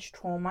so much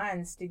trauma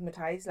and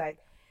stigmatized, like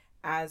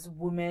as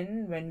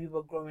women when we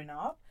were growing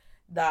up,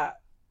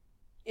 that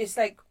it's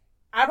like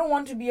I don't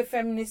want to be a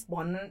feminist.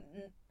 Then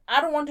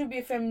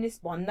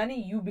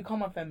you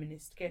become a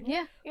feminist. Okay?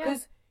 Yeah.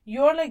 Because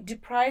you're like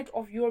deprived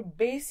of your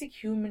basic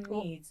human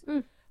needs.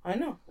 I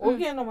know.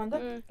 Okay, no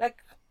man.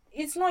 Like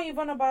it's not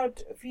even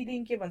about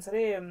feeling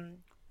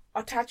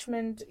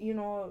attachment.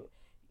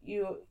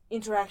 Your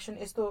interaction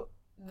is to.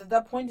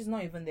 The point is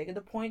not even there.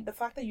 The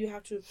fact that you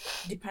have to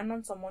depend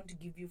on someone to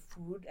give you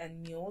food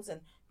and meals and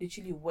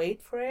literally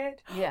wait for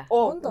it. Yeah.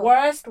 Oh,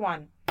 worst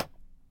one.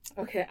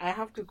 Okay, I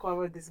have to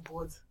cover this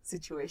boards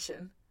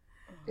situation.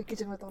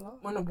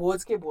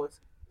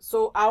 Boards.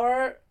 So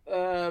our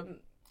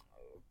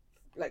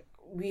like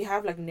we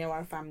have like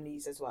Newar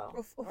families as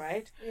well,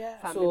 right? Yeah.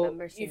 Family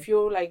members, if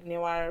you're like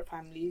Newar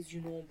families, you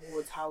know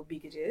boards how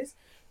big it is.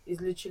 It's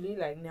literally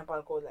like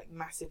Nepal called like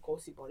massive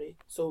kosi body.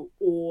 So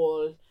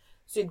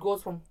it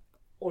goes from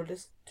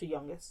oldest to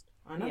youngest.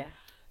 I know. Yeah.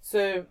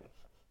 So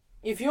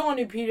if you're on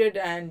a period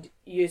and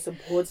it's a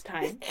board's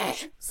time,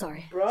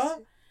 sorry,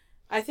 bro,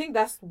 I think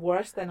that's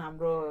worse than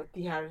Amro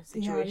Tihar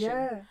situation.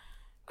 Yeah.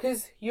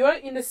 Because you're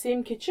in the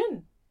same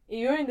kitchen.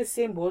 You're in the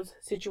same board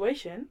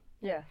situation.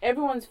 Yeah.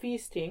 Everyone's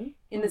feasting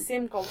in the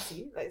same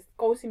kausi. Like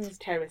kausi means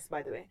terrace,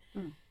 by the way.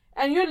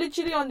 And you're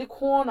literally on the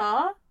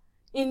corner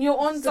in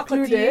your own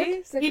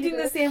sakati, eating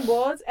the same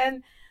boards.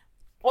 And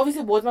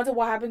obviously, boards matter.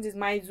 What happens is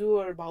Maizu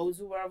or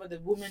Bauzu, wherever the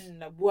women,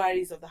 the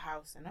buaris of the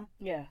house,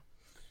 Yeah.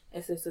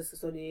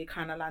 So the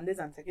kana landes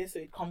and so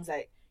it comes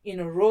like in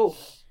a row.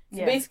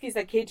 So basically, it's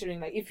like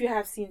catering. Like if you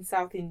have seen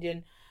South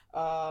Indian,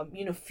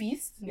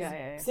 feasts,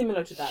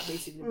 similar to that,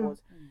 basically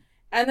boards.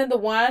 And then the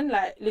one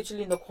like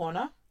literally in the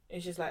corner,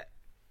 it's just like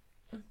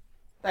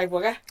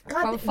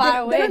from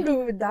far away. They don't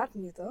do it with that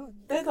neither.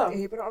 They don't.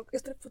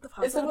 It's the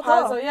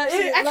Yeah,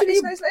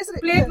 actually,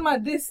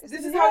 plate this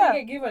is how you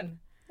get given.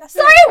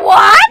 Sorry,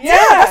 what? Yeah,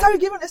 that's how you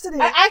given yesterday.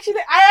 I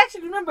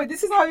actually remember.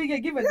 This is how you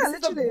get given. Yeah,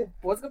 literally.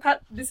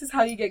 This is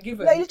how you get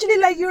given. Like literally,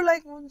 like you're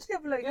like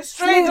you're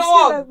straight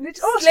up.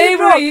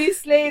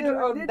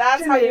 Slavery.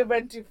 That's how you're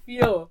meant to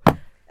feel.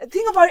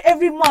 Think about it,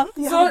 every month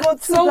you have to go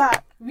through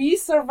that. We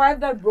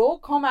survived that, bro.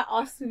 Come at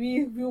us.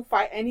 We will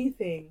fight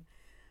anything.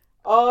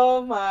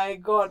 Oh my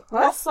god.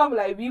 That's some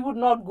like we would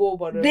not go,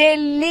 but they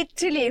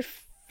literally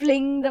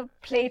fling the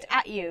plate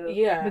at you.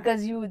 Yeah.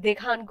 Because they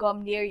can't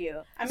come near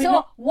you. I mean,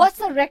 so what's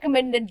the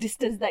recommended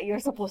distance that you're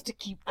supposed to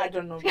keep? I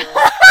don't know, bro.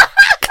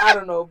 I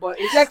don't know, but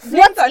it's like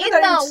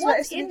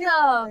what's in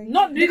the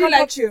not really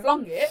like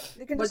flung it,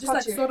 they can but just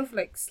like you. sort of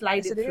like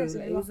slide it through.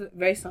 Like, it was a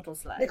very subtle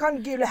slide. They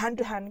can't give hand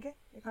to hand, okay?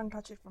 You can't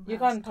touch it from You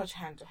can't touch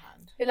hand to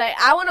hand. You're like,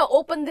 I want to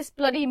open this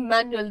bloody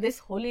manual, this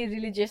holy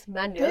religious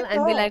manual,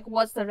 and be like,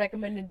 what's the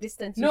recommended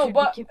distance you should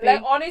be keeping?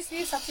 Like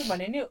honestly,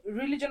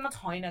 religion not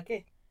hoina,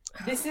 okay?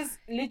 This is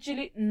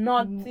literally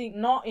not in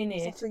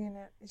it. Something in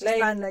it. It's just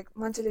like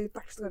mentally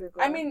practice.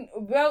 I mean,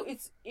 well,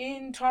 it's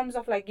in terms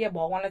of like and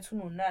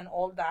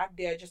all that.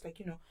 They're just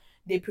like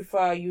they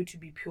prefer you to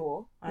be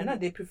pure. I know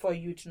they prefer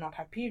you to not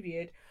have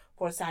period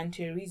for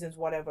sanitary reasons,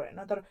 whatever.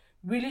 Another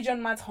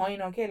religion mat's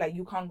hoin, okay? Like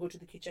you can't go to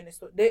the kitchen.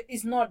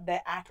 It's not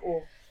there at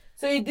all.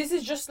 So this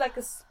is just like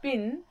a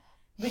spin,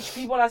 which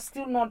people are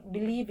still not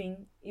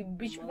believing.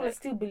 Which people are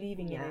still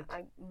believing in it.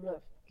 I'm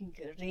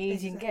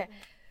raging.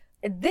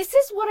 This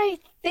is what I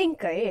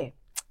think,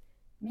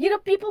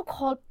 people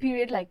call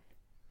period like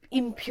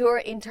impure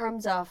in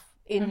terms of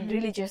in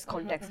religious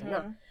context.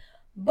 No?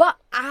 But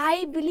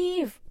I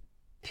believe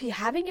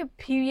having a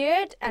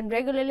period and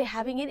regularly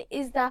having it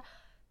is the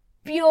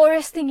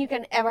purest thing you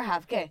can ever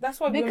have. Okay? That's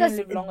why because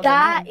women live longer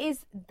that than men.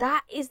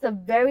 that is the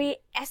very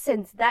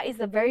essence. That is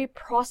the very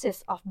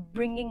process of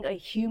bringing a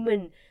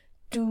human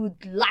to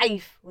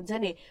life.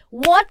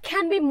 What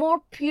can be more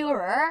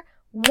purer?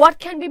 What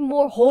can be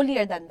more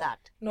holier than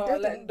that? No,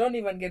 like, don't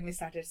even get me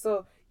started.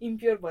 So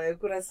impure भयो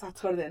कुरा साथ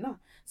छोड्दैन.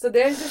 So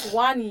there's this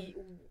one.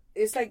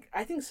 It's like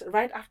I think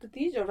right after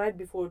Tej or right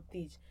before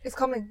Tej. It's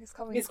coming.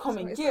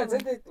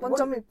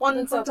 Panchami.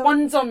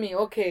 Panchami.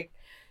 Okay,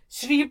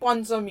 Shri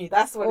Panchami.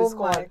 That's what it's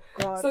called. Oh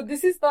my God. So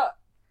this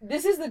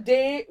is the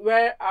day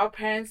where our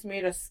parents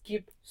made us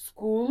skip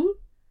school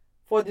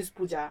for this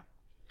puja.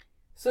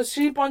 So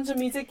Shri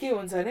Panchami चाहिँ के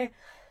हुन्छ भने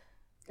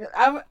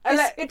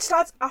it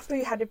starts after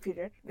you had a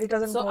period. It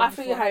doesn't. So go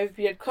after before. you have a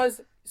period,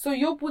 cause so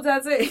your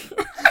puja चाहिँ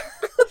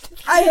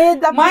I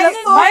hate that puja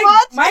so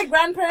much. My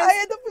grandparents. I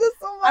hate the puja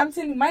so much. I'm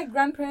telling you, my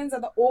grandparents are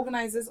the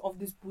organizers of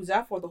this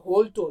puja for the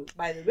whole toll.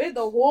 By the way,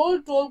 the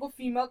whole toll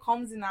female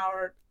comes in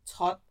our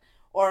hut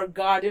or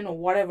garden or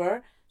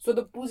whatever. So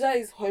the puja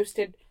is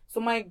hosted. So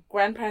my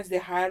grandparents, they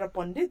hire a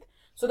pandit.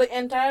 So the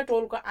entire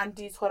toll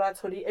aunties, chora,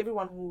 chori,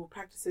 everyone who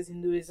practices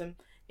Hinduism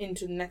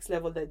into the next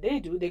level that they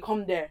do, they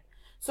come there.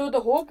 So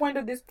the whole point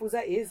of this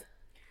puja is,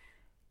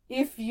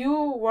 if you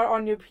were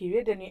on your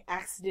period and you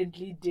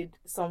accidentally did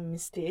some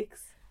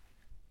mistakes,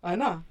 I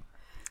know.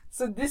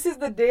 So this is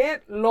the day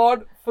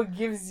Lord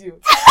forgives you.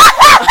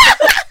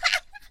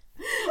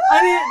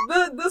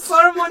 The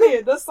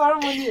ceremony.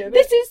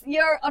 This is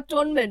your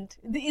atonement.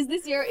 Is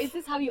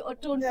this how you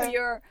atone for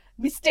your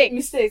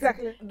mistakes?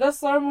 Exactly. The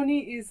ceremony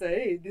is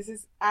this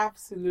is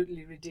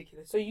absolutely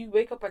ridiculous. So you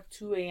wake up at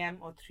 2 a.m.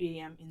 or 3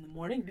 a.m. in the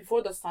morning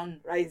before the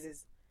sun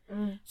rises.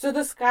 So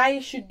the sky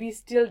should be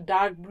still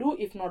dark blue,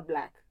 if not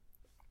black.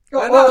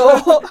 Dark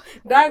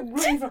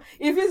blue.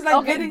 If it's like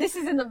okay, this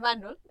is in the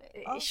manual.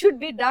 It should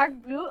be dark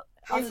blue.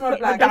 If not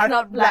black.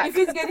 Not black. If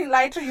it's getting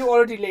lighter, you're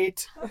already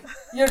late.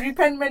 Your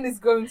repentment is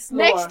going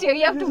slower. Next year,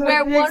 you have to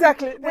wear one.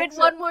 Exactly. Wait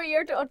one more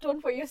year to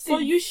atone for your sins. So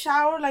you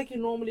shower like you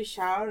normally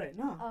shower, right?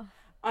 No.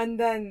 And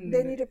then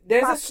They need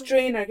there's a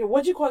strainer. Okay,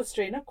 what do you call a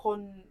strainer?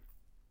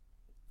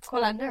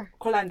 Colander.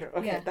 Colander.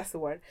 Okay, Yeah. that's the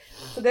word.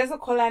 So there's a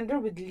colander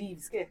with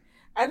leaves. Okay.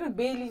 I don't know,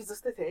 bay leaves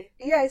just the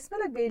Yeah, it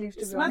smells like bay leaves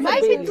to be smells honest. like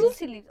Might bay be leaves.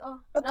 tulsi leaves.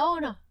 Oh,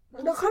 no.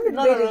 No, can't be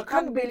No, bay no, leaves.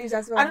 Can't be bay leaves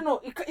as well. I don't know.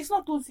 It's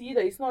not tulsi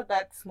either. It's not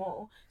that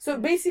small. So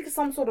basically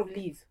some sort of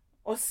leaves.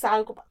 Or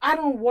sal. I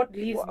don't know what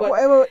leaves, but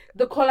Whatever.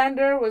 the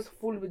colander was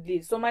full with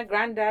leaves. So my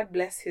granddad,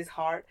 bless his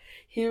heart,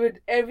 he would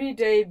every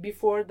day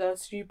before the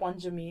Sri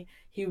Panchami,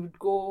 he would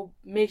go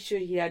make sure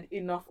he had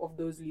enough of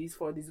those leaves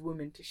for these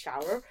women to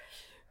shower.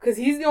 Because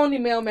he's the only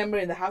male member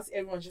in the house.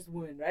 Everyone's just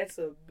women, right?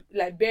 So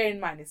like bear in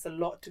mind, it's a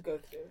lot to go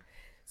through.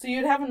 So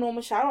you'd have a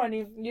normal shower and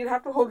you'd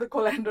have to hold the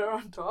colander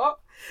on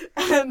top.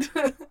 And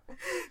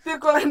the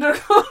colander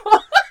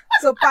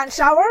So pan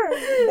shower,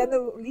 then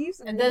the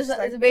leaves, And there's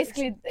like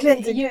basically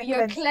cleansing,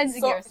 you're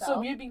cleansing yourself. So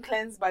we've been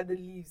cleansed by the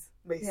leaves,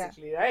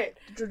 basically, right?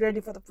 to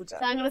ready for the puja.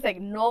 So I'm gonna say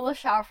normal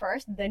shower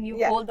first, then you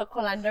Yeah. hold the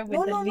colander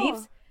with the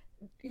leaves.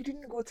 You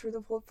didn't go through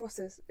the whole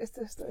process. It's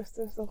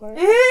the correct.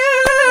 Yeah,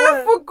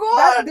 I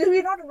forgot.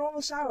 We're not a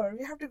normal shower.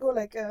 We have to go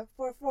like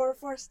for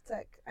first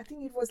like I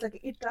think it was like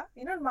itta.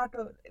 You know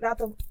mato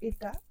rato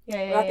itta.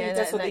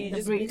 Yeah. So that you the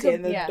just brick. beat it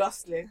and then Yeah.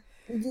 dust it.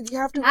 You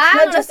have to I'm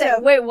cleanse gonna say,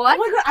 yourself. wait, Oh what?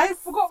 my god, I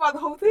forgot about the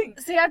whole thing.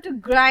 So you have to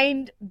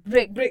grind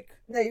brick.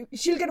 Like,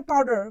 she'll get a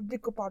powder,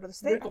 bricko powder.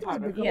 Bricko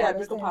powder. Yeah,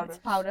 bricko powder. It's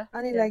powder.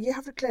 And then Yeah. like you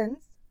have to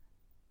cleanse.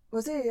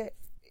 Was it?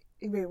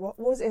 Wait, what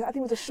was it? I think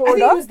it was the I shoulder.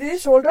 think it was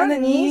this, shoulder, and the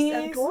knees,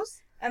 and knees.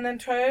 toes. And then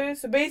toes.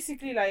 So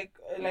basically like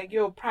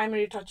your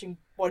primary touching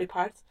body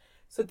parts.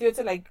 So त्यो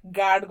चाहिँ like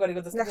guard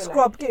गरेको जस्तो Like थियो,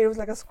 scrub. Okay, it was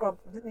like a scrub.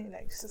 Wasn't it?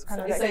 Like it's just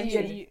kind of So like So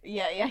essentially-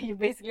 you're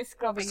basically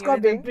scrubbing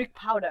Scrubbing. with the brick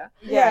powder.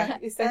 Yeah,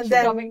 and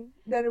essentially.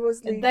 then it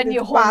was like And then the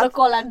you hold the bath.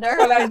 colander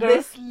with Colander.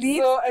 this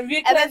leaf, So and we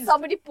and then cleansed.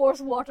 somebody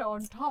pours water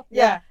on top.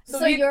 Yeah.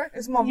 So we, you're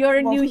It's mom. you're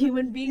a mom. new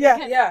human being. Yeah.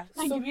 again. yeah.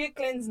 So we are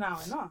cleansed now,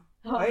 no?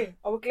 Oh. Right?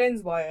 Our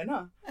cleanse boy,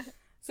 no?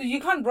 So you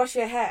can't brush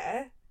your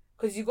hair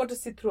because you got to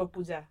sit through a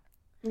puja.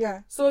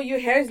 Yeah. So your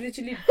hair is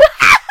literally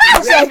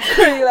It's like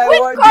curly, like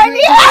what? curly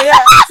yeah.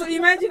 So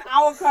imagine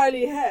our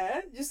curly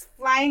hair just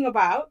flying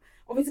about.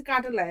 Obviously,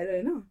 can't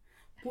you know?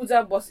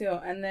 Puja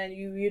bosyo, and then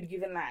you'd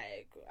given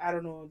like I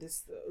don't know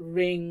this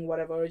ring,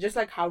 whatever, just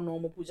like how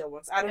normal puja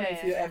works. I don't know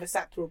if you ever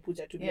sat through a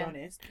puja, to be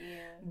honest. Yeah.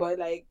 But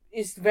like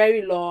it's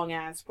very long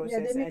ass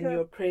process, make and a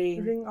you're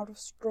praying. Ring out of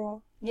straw.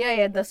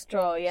 Yeah, the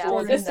straw. Yeah. So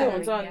I've this seen that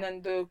one's ring, on, yeah.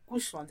 and then the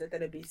kush ones,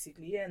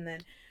 basically, and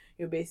then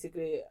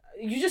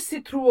you just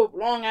sit through a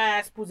long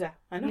ass puja.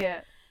 I know.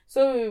 Yeah.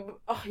 So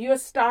you're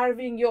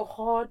starving, you're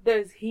hot,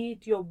 there's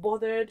heat, you're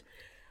bothered.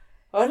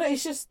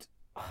 It's just.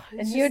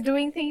 And you're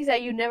doing things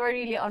that you never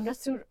really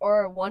understood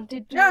or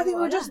wanted to. Yeah, I think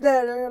we or were just not.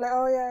 there. We were like,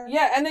 oh yeah.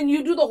 Yeah, and then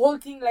you do the whole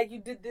thing like you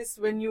did this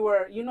when you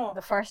were,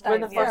 the first time.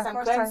 when the first Yeah, time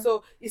first cleansed. time.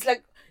 So it's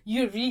like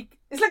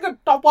it's like a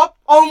top up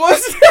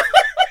almost.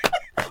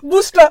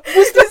 Booster.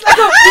 It's like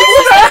a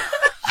booster.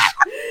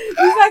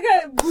 It's like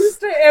a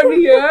booster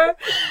every year.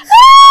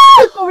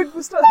 COVID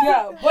booster.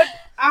 Yeah, but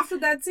after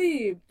that,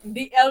 see,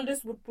 the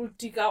eldest would put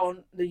tika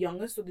on the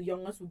youngest, so the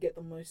youngest would get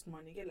the most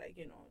money. Like,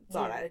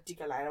 Zara,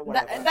 tika, Lyra,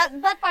 whatever.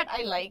 That part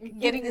I like,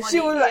 getting money. She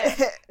was like,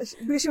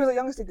 because she was the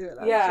youngest to do it.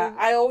 Yeah,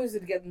 I always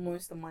would get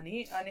most of the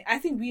money. And I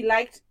think we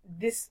liked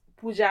this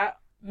puja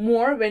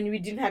more when we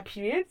didn't have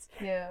periods.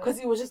 Yeah. Because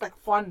it was just like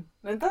fun.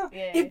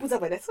 Yeah.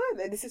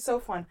 This is so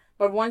fun.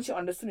 But once you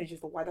understood it,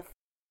 just like, why the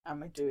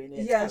am I doing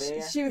it? Yeah,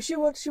 she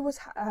was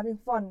having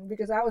fun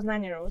because I was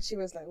 9-year-old. She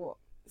was like, what?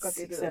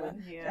 6,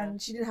 7. Yeah.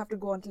 And she didn't have to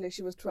go until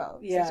she was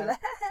 12. Yeah. So she was like,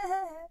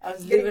 I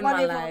was getting living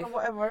money my life. From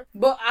whatever.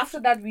 But after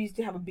that, we used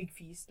to have a big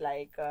feast.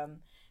 Like,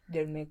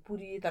 they'll make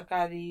puri,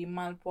 tarkari,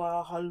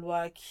 malpua,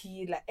 halwa,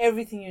 kheer, like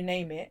everything you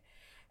name it.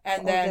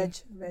 And then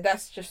veg.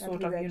 That's just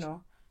sort of,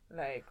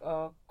 like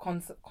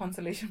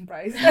consolation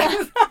prize.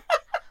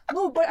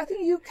 No, but I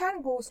think you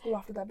can go to school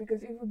after that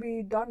because it will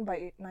be done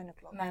by 9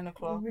 o'clock. 9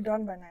 o'clock. It will be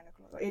done by 9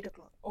 o'clock or 8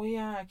 o'clock. Oh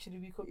yeah, actually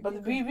we could.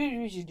 But we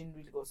usually didn't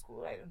really go to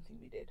school. I don't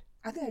think we did.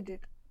 I think I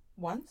did.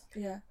 Once?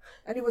 Yeah.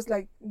 And it was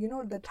like,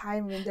 the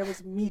time when there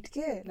was meat,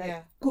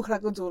 like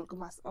kukra ko jol ko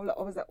mas. I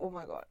was like, oh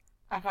my god.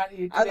 I can't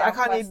eat. I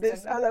can't eat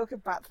this. I was like, okay,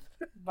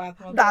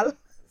 bath. Dal.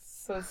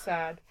 So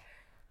sad.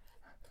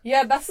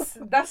 Yeah,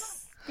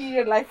 that's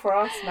period life for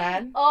us,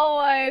 man. Oh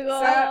my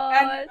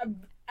god. So,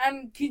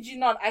 and kid you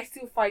not, I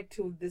still fight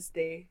till this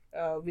day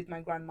with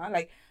my grandma.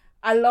 Like,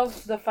 I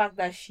love the fact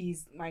that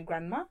she's my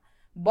grandma.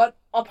 But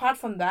apart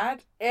from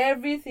that,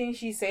 everything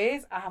she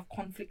says, I have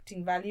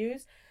conflicting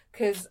values.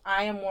 Because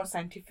I am more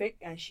scientific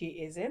and she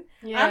isn't.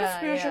 Yeah, I'm a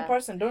spiritual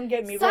person, don't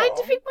get me wrong.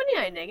 Scientific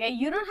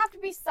you don't have to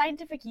be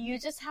scientific, you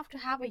just have to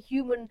have a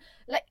human,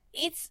 like,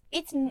 it's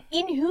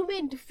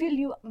inhuman to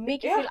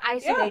make you feel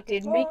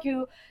isolated, make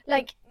you,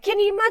 like, can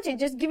you imagine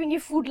just giving you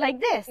food like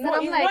this? No,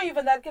 it's not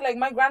even that. Like,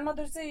 my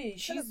grandmother says,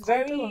 she's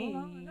very...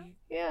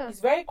 It's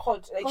very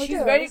cult. Like,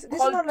 she's very cult.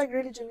 This is not like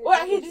religion. Well,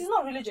 actually, this is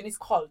not religion, it's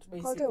cult,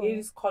 basically. It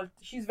is cult.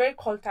 She's very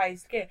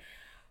cultized, okay?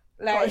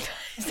 Like,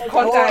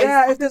 cultized.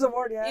 Yeah, if there's a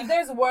word, If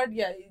there's a word,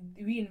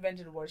 we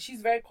invented a word.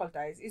 She's very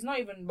cultized. It's not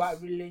even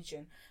about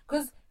religion.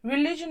 Because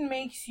religion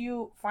makes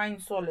you find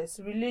solace.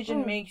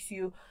 Religion makes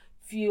you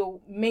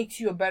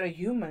a better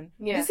human.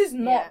 Yeah. This is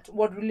not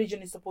what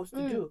religion is supposed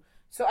to do.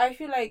 So I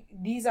feel like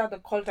these are the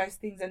cultized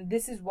things, and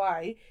this is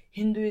why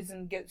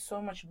Hinduism gets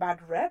so much bad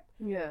rep.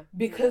 Yeah.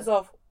 Because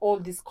of all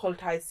these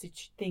cultized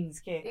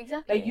things. Okay?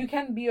 Exactly. Like, you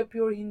can be a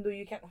pure Hindu,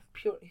 you can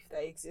pure if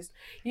that exists.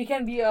 You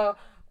can be a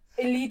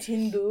elite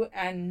Hindu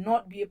and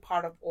not be a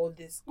part of all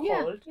this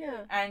cult,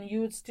 and you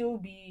would still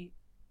be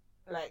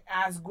like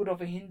as good of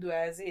a Hindu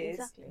as is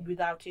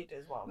without it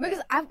as well.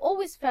 Because I've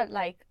always felt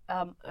like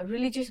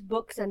religious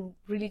books and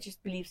religious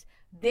beliefs,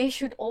 they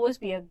should always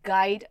be a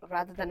guide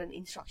rather than an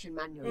instruction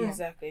manual.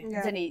 Exactly.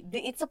 Yeah.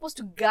 It's supposed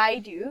to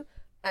guide you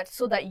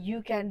so that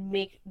you can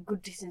make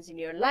good decisions in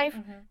your life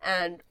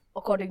and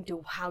according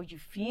to how you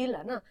feel.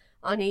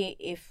 And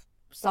if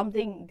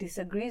something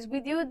disagrees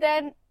with you,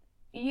 then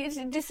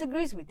it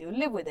disagrees with you.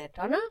 Live with it,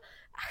 Anna.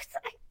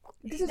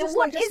 This is just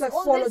like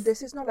follow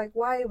this. It's not like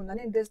why.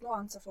 There's no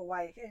answer for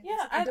why. Okay?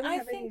 Yeah, I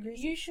think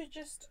you should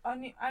just. I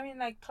mean,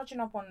 like touching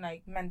up on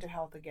like mental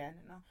health again.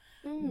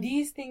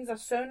 These things are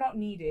so not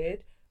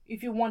needed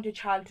if you want your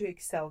child to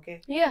excel.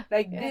 Okay. Yeah.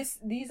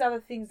 These are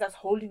the things that's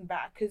holding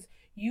back because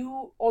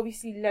you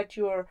obviously let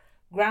your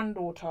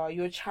granddaughter,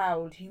 your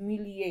child,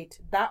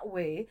 humiliate that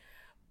way.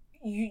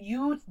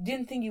 You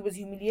didn't think it was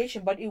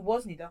humiliation, but it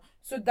was neither.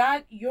 So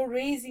that you're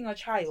raising a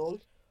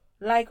child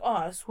like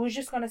us who's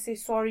just gonna say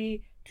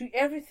sorry to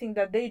everything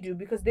that they do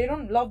because they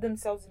don't love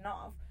themselves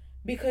enough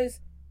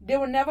because they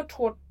were never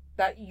taught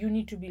that you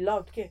need to be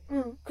loved. Okay?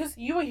 Because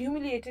you were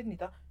humiliated,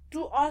 Nita.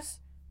 To us,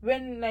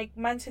 when like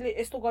manchele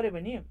esto gare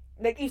bhani,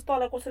 like if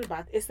tala kosari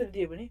bhat esto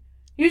diye bhani,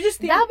 you just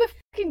think that would be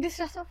fucking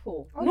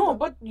disrespectful. No,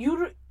 but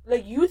you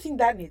think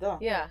that, Nita.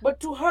 Yeah. But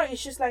to her,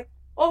 it's just like,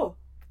 oh,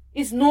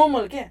 it's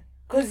normal, okay?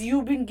 Because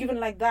you've been given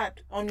like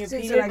that on your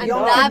period. Like,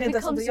 and that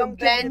becomes your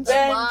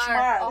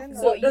benchmark.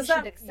 So you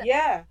should accept.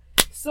 Yeah.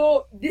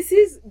 So this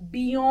is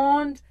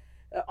beyond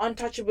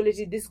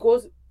untouchability. This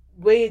goes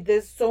way,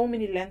 there's so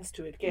many lengths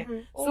to it. Okay?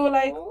 So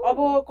like,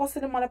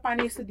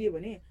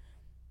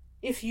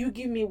 if you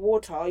give me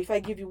water, if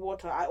I give you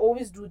water, I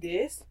always do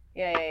this.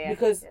 Yeah.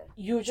 Because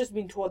you've just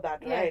been taught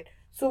that, right?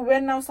 So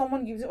when now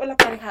someone gives you,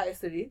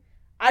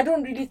 I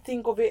don't really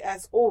think of it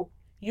as, oh,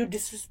 you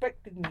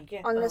disrespected me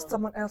again. Unless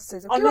someone else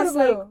says it.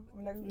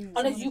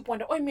 Unless you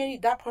point out, oh, Mary,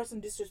 that person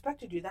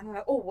disrespected you. Then I'm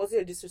like, oh, was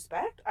it a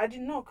disrespect? I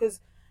didn't know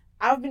because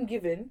I've been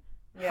given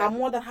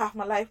more than half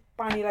my life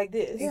pani like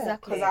this.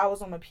 Exactly. Because I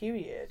was on my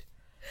period.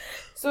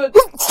 So,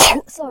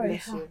 sorry.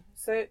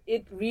 So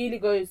it really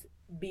goes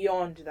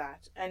beyond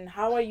that. And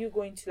how are you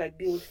going to like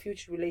build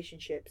future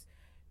relationships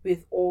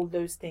with all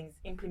those things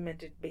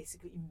implemented,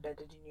 basically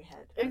embedded in your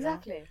head?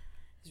 Exactly.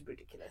 It's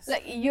ridiculous.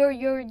 Like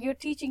you're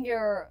teaching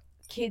your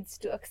kids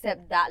to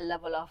accept that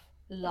level of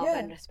love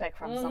and respect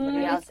from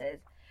somebody else's,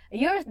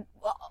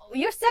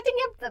 you're setting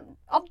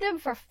up them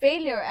for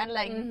failure, and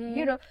like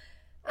you know,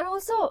 and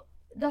also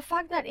the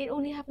fact that it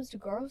only happens to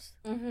girls.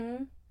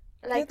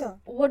 Like,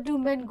 what do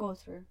men go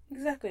through?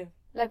 Exactly.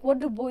 Like, what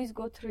do boys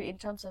go through in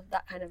terms of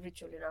that kind of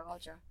ritual in our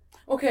culture?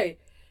 Okay,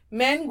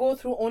 men go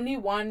through only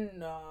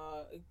one.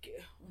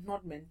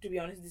 Not men, to be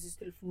honest. This is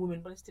still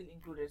women, but it's still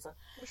included. So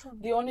Which one?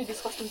 the only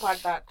disgusting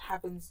part that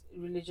happens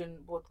religion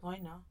both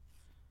going now.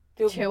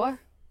 Chewa?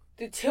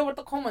 The chewa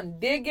the common.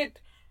 They get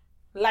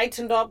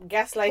lightened up,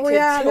 gaslighted. Oh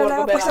yeah,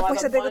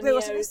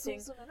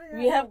 Everything.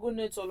 We have good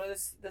nights, so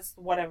that's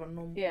whatever.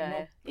 No, Yeah,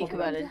 no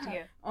equivalent.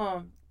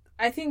 Yeah.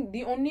 I think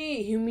the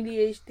only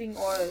humiliating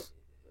or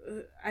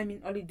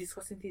only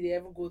disgusting thing they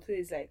ever go through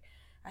is like,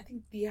 I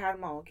think Tihar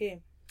ma,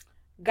 okay?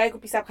 Gai ko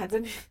pisap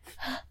khansan.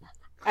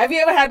 Have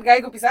you ever had gai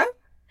ko pisap?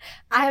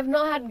 I have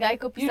not had gai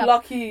ko pisap. You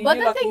lucky. But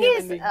you the lucky thing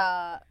is, being.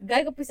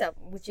 gai ko pisap,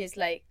 which is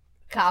like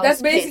cow's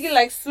That's basically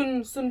piss.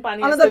 like sun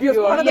pani. Another Pure.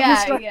 pure.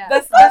 Yeah.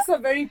 That's a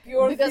very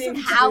pure Because thing.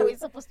 of how to do.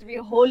 it's supposed to be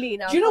holy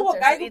in our Do you know what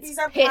culture, gai ko so it's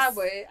pisap piss. have?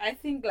 I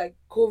think like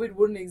COVID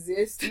wouldn't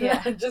exist.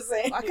 Yeah. I'm just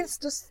saying. I can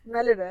just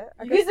smell it.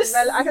 I You just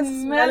can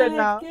smell it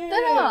now. yeah.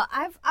 No,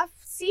 I've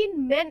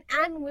seen men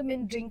and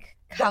women drink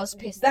cow's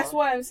piss. That's though.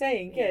 what I'm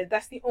saying. Yeah,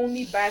 that's the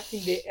only bad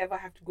thing they ever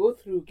have to go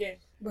through. Okay.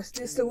 But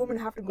still, women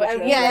have to go But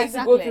through yeah, it. have to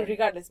exactly. go through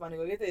regardless,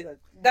 man.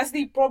 That's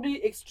the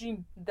probably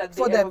extreme that they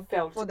For ever them.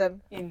 felt For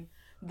them. in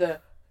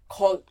the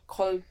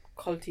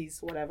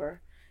culties,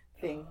 whatever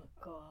thing.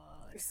 God.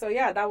 So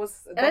yeah,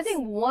 that's And I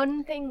think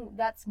one thing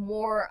that's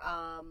more,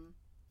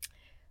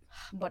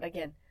 but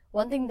again,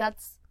 one thing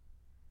that's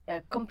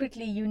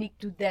completely unique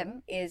to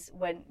them is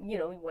when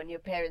your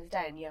parents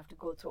die and you have to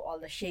go through all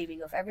the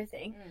shaving of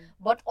everything,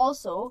 but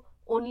also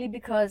only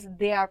because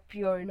they are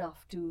pure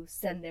enough to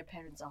send their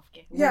parents off.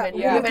 Okay? Yeah,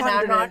 women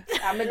are not.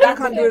 I mean, Can't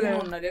that's do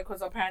the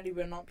because apparently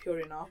we're not pure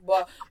enough.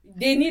 But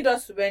they need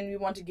us when we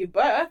want to give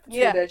birth to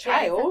Yeah, their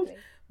child. yeah,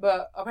 exactly.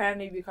 But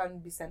apparently we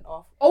can't be sent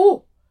off.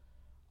 Oh,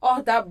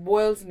 that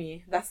boils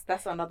me. That's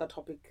another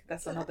topic.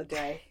 That's another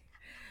day.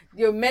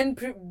 Your men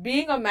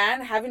being a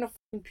man, having a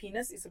fucking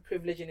penis is a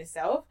privilege in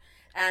itself,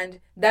 and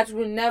that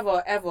will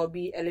never ever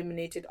be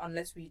eliminated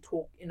unless we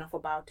talk enough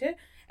about it.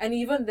 And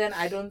even then,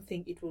 I don't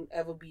think it will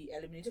ever be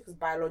eliminated because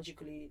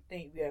biologically, I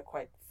think we are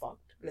quite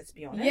fucked. Let's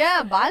be honest.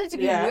 Yeah,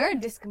 biologically Yeah. we're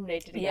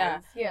discriminated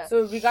against. Yeah.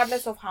 So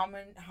regardless of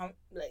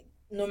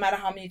no matter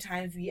how many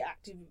times we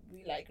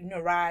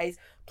rise,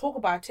 talk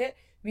about it,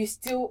 we're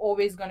still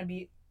always gonna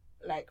be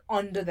like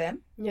under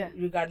them. Yeah.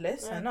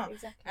 Regardless, Yeah, or not.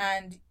 exactly.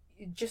 And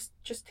just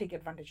take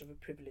advantage of a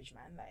privilege,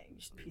 man. Like,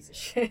 just piece of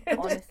shit.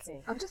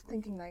 Honestly. I'm just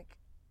thinking, like,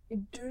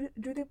 do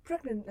they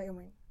pregnant? Like, I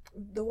mean,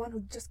 the one who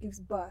just gives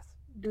birth,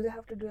 do they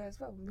have to do it as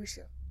well?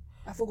 Risha,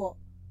 I forgot.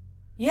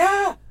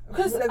 Yeah,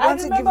 because Like, I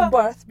once you give remember.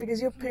 birth,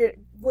 because you're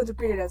go to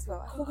period as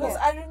well. I Because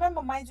forgot. I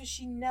remember Maizu,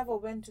 she never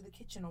went to the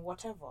kitchen or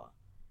whatever.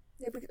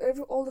 Yeah, because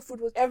all the food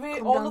was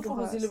All the food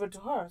was delivered to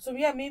her. So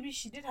yeah, maybe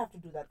she did have to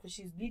do that because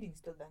she's bleeding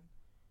still then.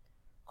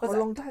 for a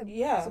long time.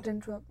 Yeah. So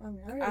 10, 12. I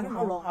mean, I don't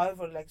know.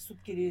 However, like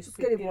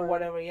sutkiri, boy.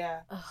 whatever.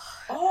 Yeah.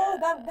 Oh,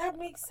 that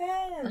makes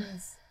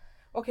sense.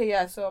 Okay,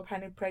 yeah. So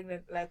apparently,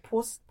 pregnant, like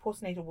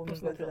postnatal women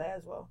go through that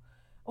as well.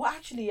 Oh,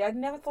 actually, I'd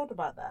never thought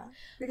about that.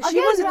 Because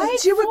Again, right?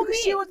 she For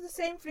was in the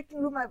same freaking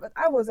room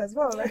I was as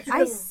well. Like,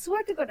 I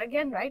swear to God,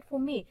 again, right? For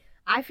me,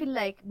 I feel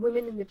like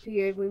women in the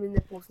period, women in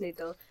the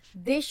postnatal,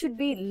 they should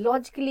be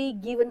logically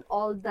given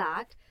all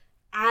that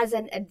as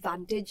an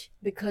advantage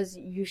because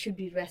you should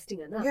be resting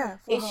enough. Yeah,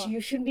 You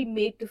shouldn't be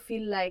made to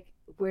feel like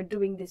we're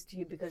doing this to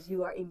you because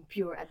you are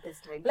impure at this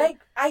time. Like,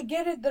 I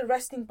get it, the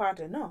resting part,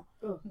 no.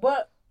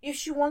 But if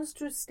she wants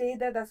to stay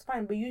there, that's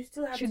fine. But you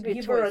still have Should to be a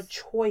give her a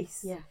choice.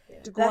 choice. Yeah.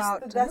 to go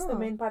out. That's the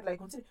main part. Like,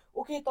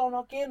 okay,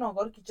 no,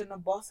 go to kitchen, no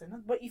boss,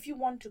 but if you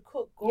want to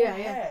cook, go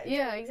ahead.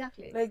 Yeah,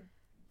 exactly. Like,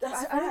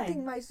 that's I don't fine.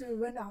 think Maisu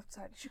went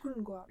outside. She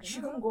couldn't go out.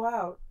 She couldn't go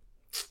out.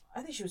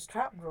 I think she was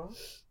trapped, bro.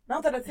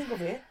 Now that I think of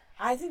it,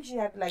 I think she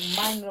had like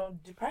minor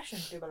depression,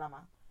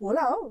 Debalama.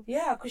 Wow.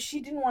 Yeah, because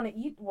she didn't want to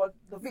eat what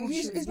the food she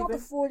was It's not the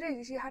given. 4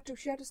 days. She had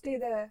to stay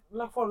there.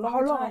 Like for a long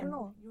How long? time. I don't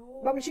know.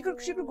 But I mean, she could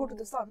go to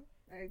the sun.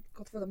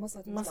 Got for the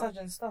massage.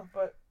 And stuff.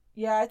 But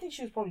yeah, I think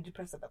she was probably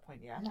depressed at that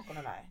point. Yeah, I'm not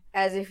gonna lie.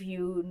 As if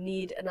you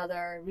need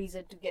another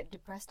reason to get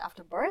depressed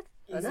after birth.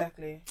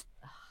 Exactly.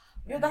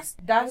 Yeah, I was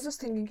that's just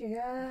thinking,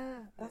 yeah.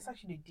 that's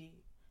actually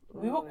deep.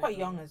 We were quite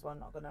young as well.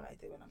 Not gonna lie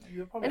to you. We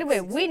were probably Anyway,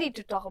 like we need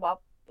to talk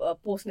about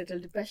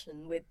postnatal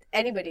depression with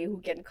anybody who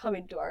can come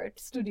into our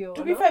studio.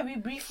 To be fair, we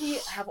briefly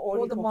have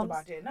already the talked moms.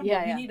 about it. No? Yeah,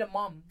 But we yeah. need a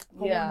mom.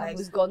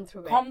 who's gone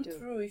through Come it too.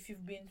 through if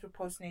you've been through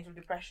postnatal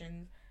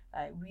depression.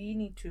 We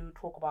need to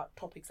talk about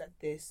topics like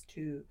this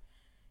to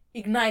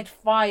ignite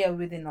fire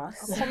within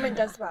us. Comment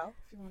as well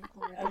if you want to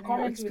comment. on your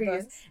Comment with us.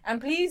 experience. And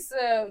please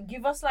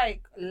give us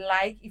like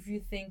if you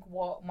think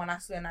what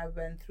Manasu and I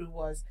went through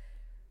was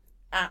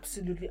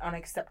absolutely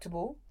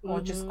unacceptable,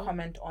 or just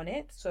comment on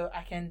it so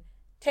I can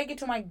take it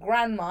to my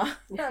grandma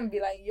and be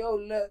like, yo,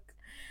 look,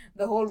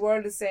 the whole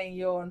world is saying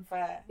you're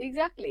unfair.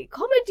 Exactly.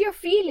 Comment your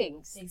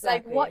feelings.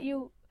 Exactly. Like what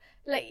you,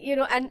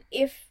 and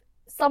if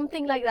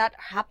something like that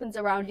happens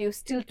around you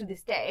still to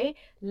this day,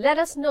 let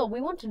us know.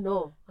 We want to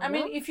know. I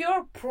mean, if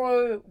you're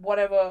pro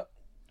whatever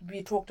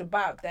we talked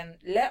about, then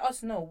let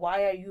us know.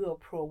 Why are you a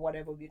pro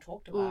whatever we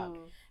talked about?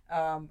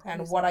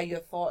 And what are your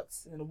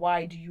thoughts? And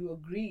why do you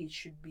agree it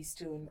should be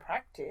still in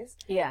practice?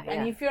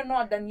 And if you're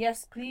not, then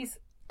yes, please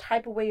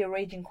type away your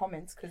raging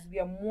comments, because we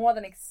are more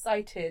than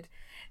excited.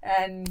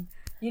 And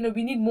we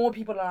need more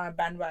people on our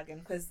bandwagon,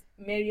 because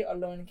Mary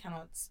alone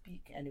cannot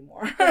speak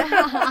anymore.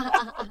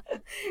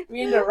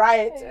 We're in the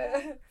riot.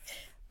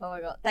 Oh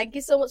my god. Thank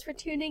you so much for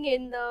tuning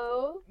in,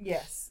 though.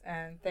 Yes,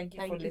 and thank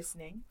you for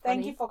listening.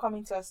 Thank you for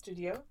coming to our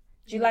studio.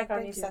 Do you like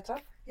our new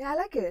setup? Yeah, I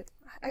like it.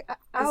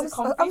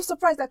 I'm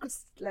surprised I could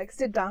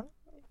sit down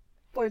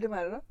for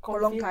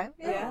a long time.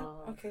 Yeah.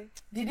 Okay.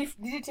 Did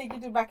it take you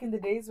to back in the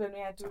days when we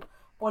had to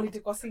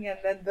politicosing and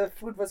then the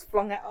food was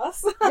flung at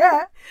us?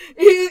 Yeah.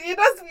 it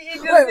does.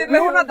 Wait, we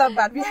were not that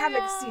bad. We had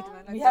a seat,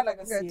 man. We had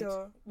a seat.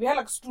 We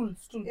had stool.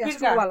 Yeah,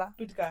 stool.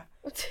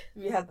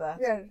 We had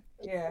that.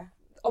 Yeah.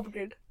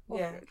 Upgrade.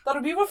 Yeah.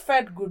 But we were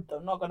fed good though,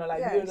 not gonna lie.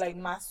 Yeah, we were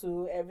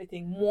masu,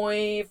 everything,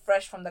 moi,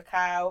 fresh from the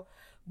cow.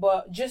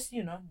 But just,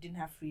 didn't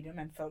have freedom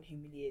and felt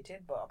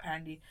humiliated. But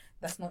apparently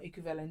that's not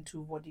equivalent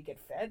to what you get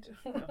fed.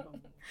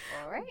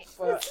 All right.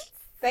 But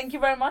thank you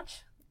very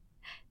much.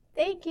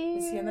 Thank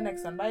you. See you in the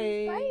next one.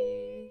 Bye.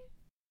 Bye.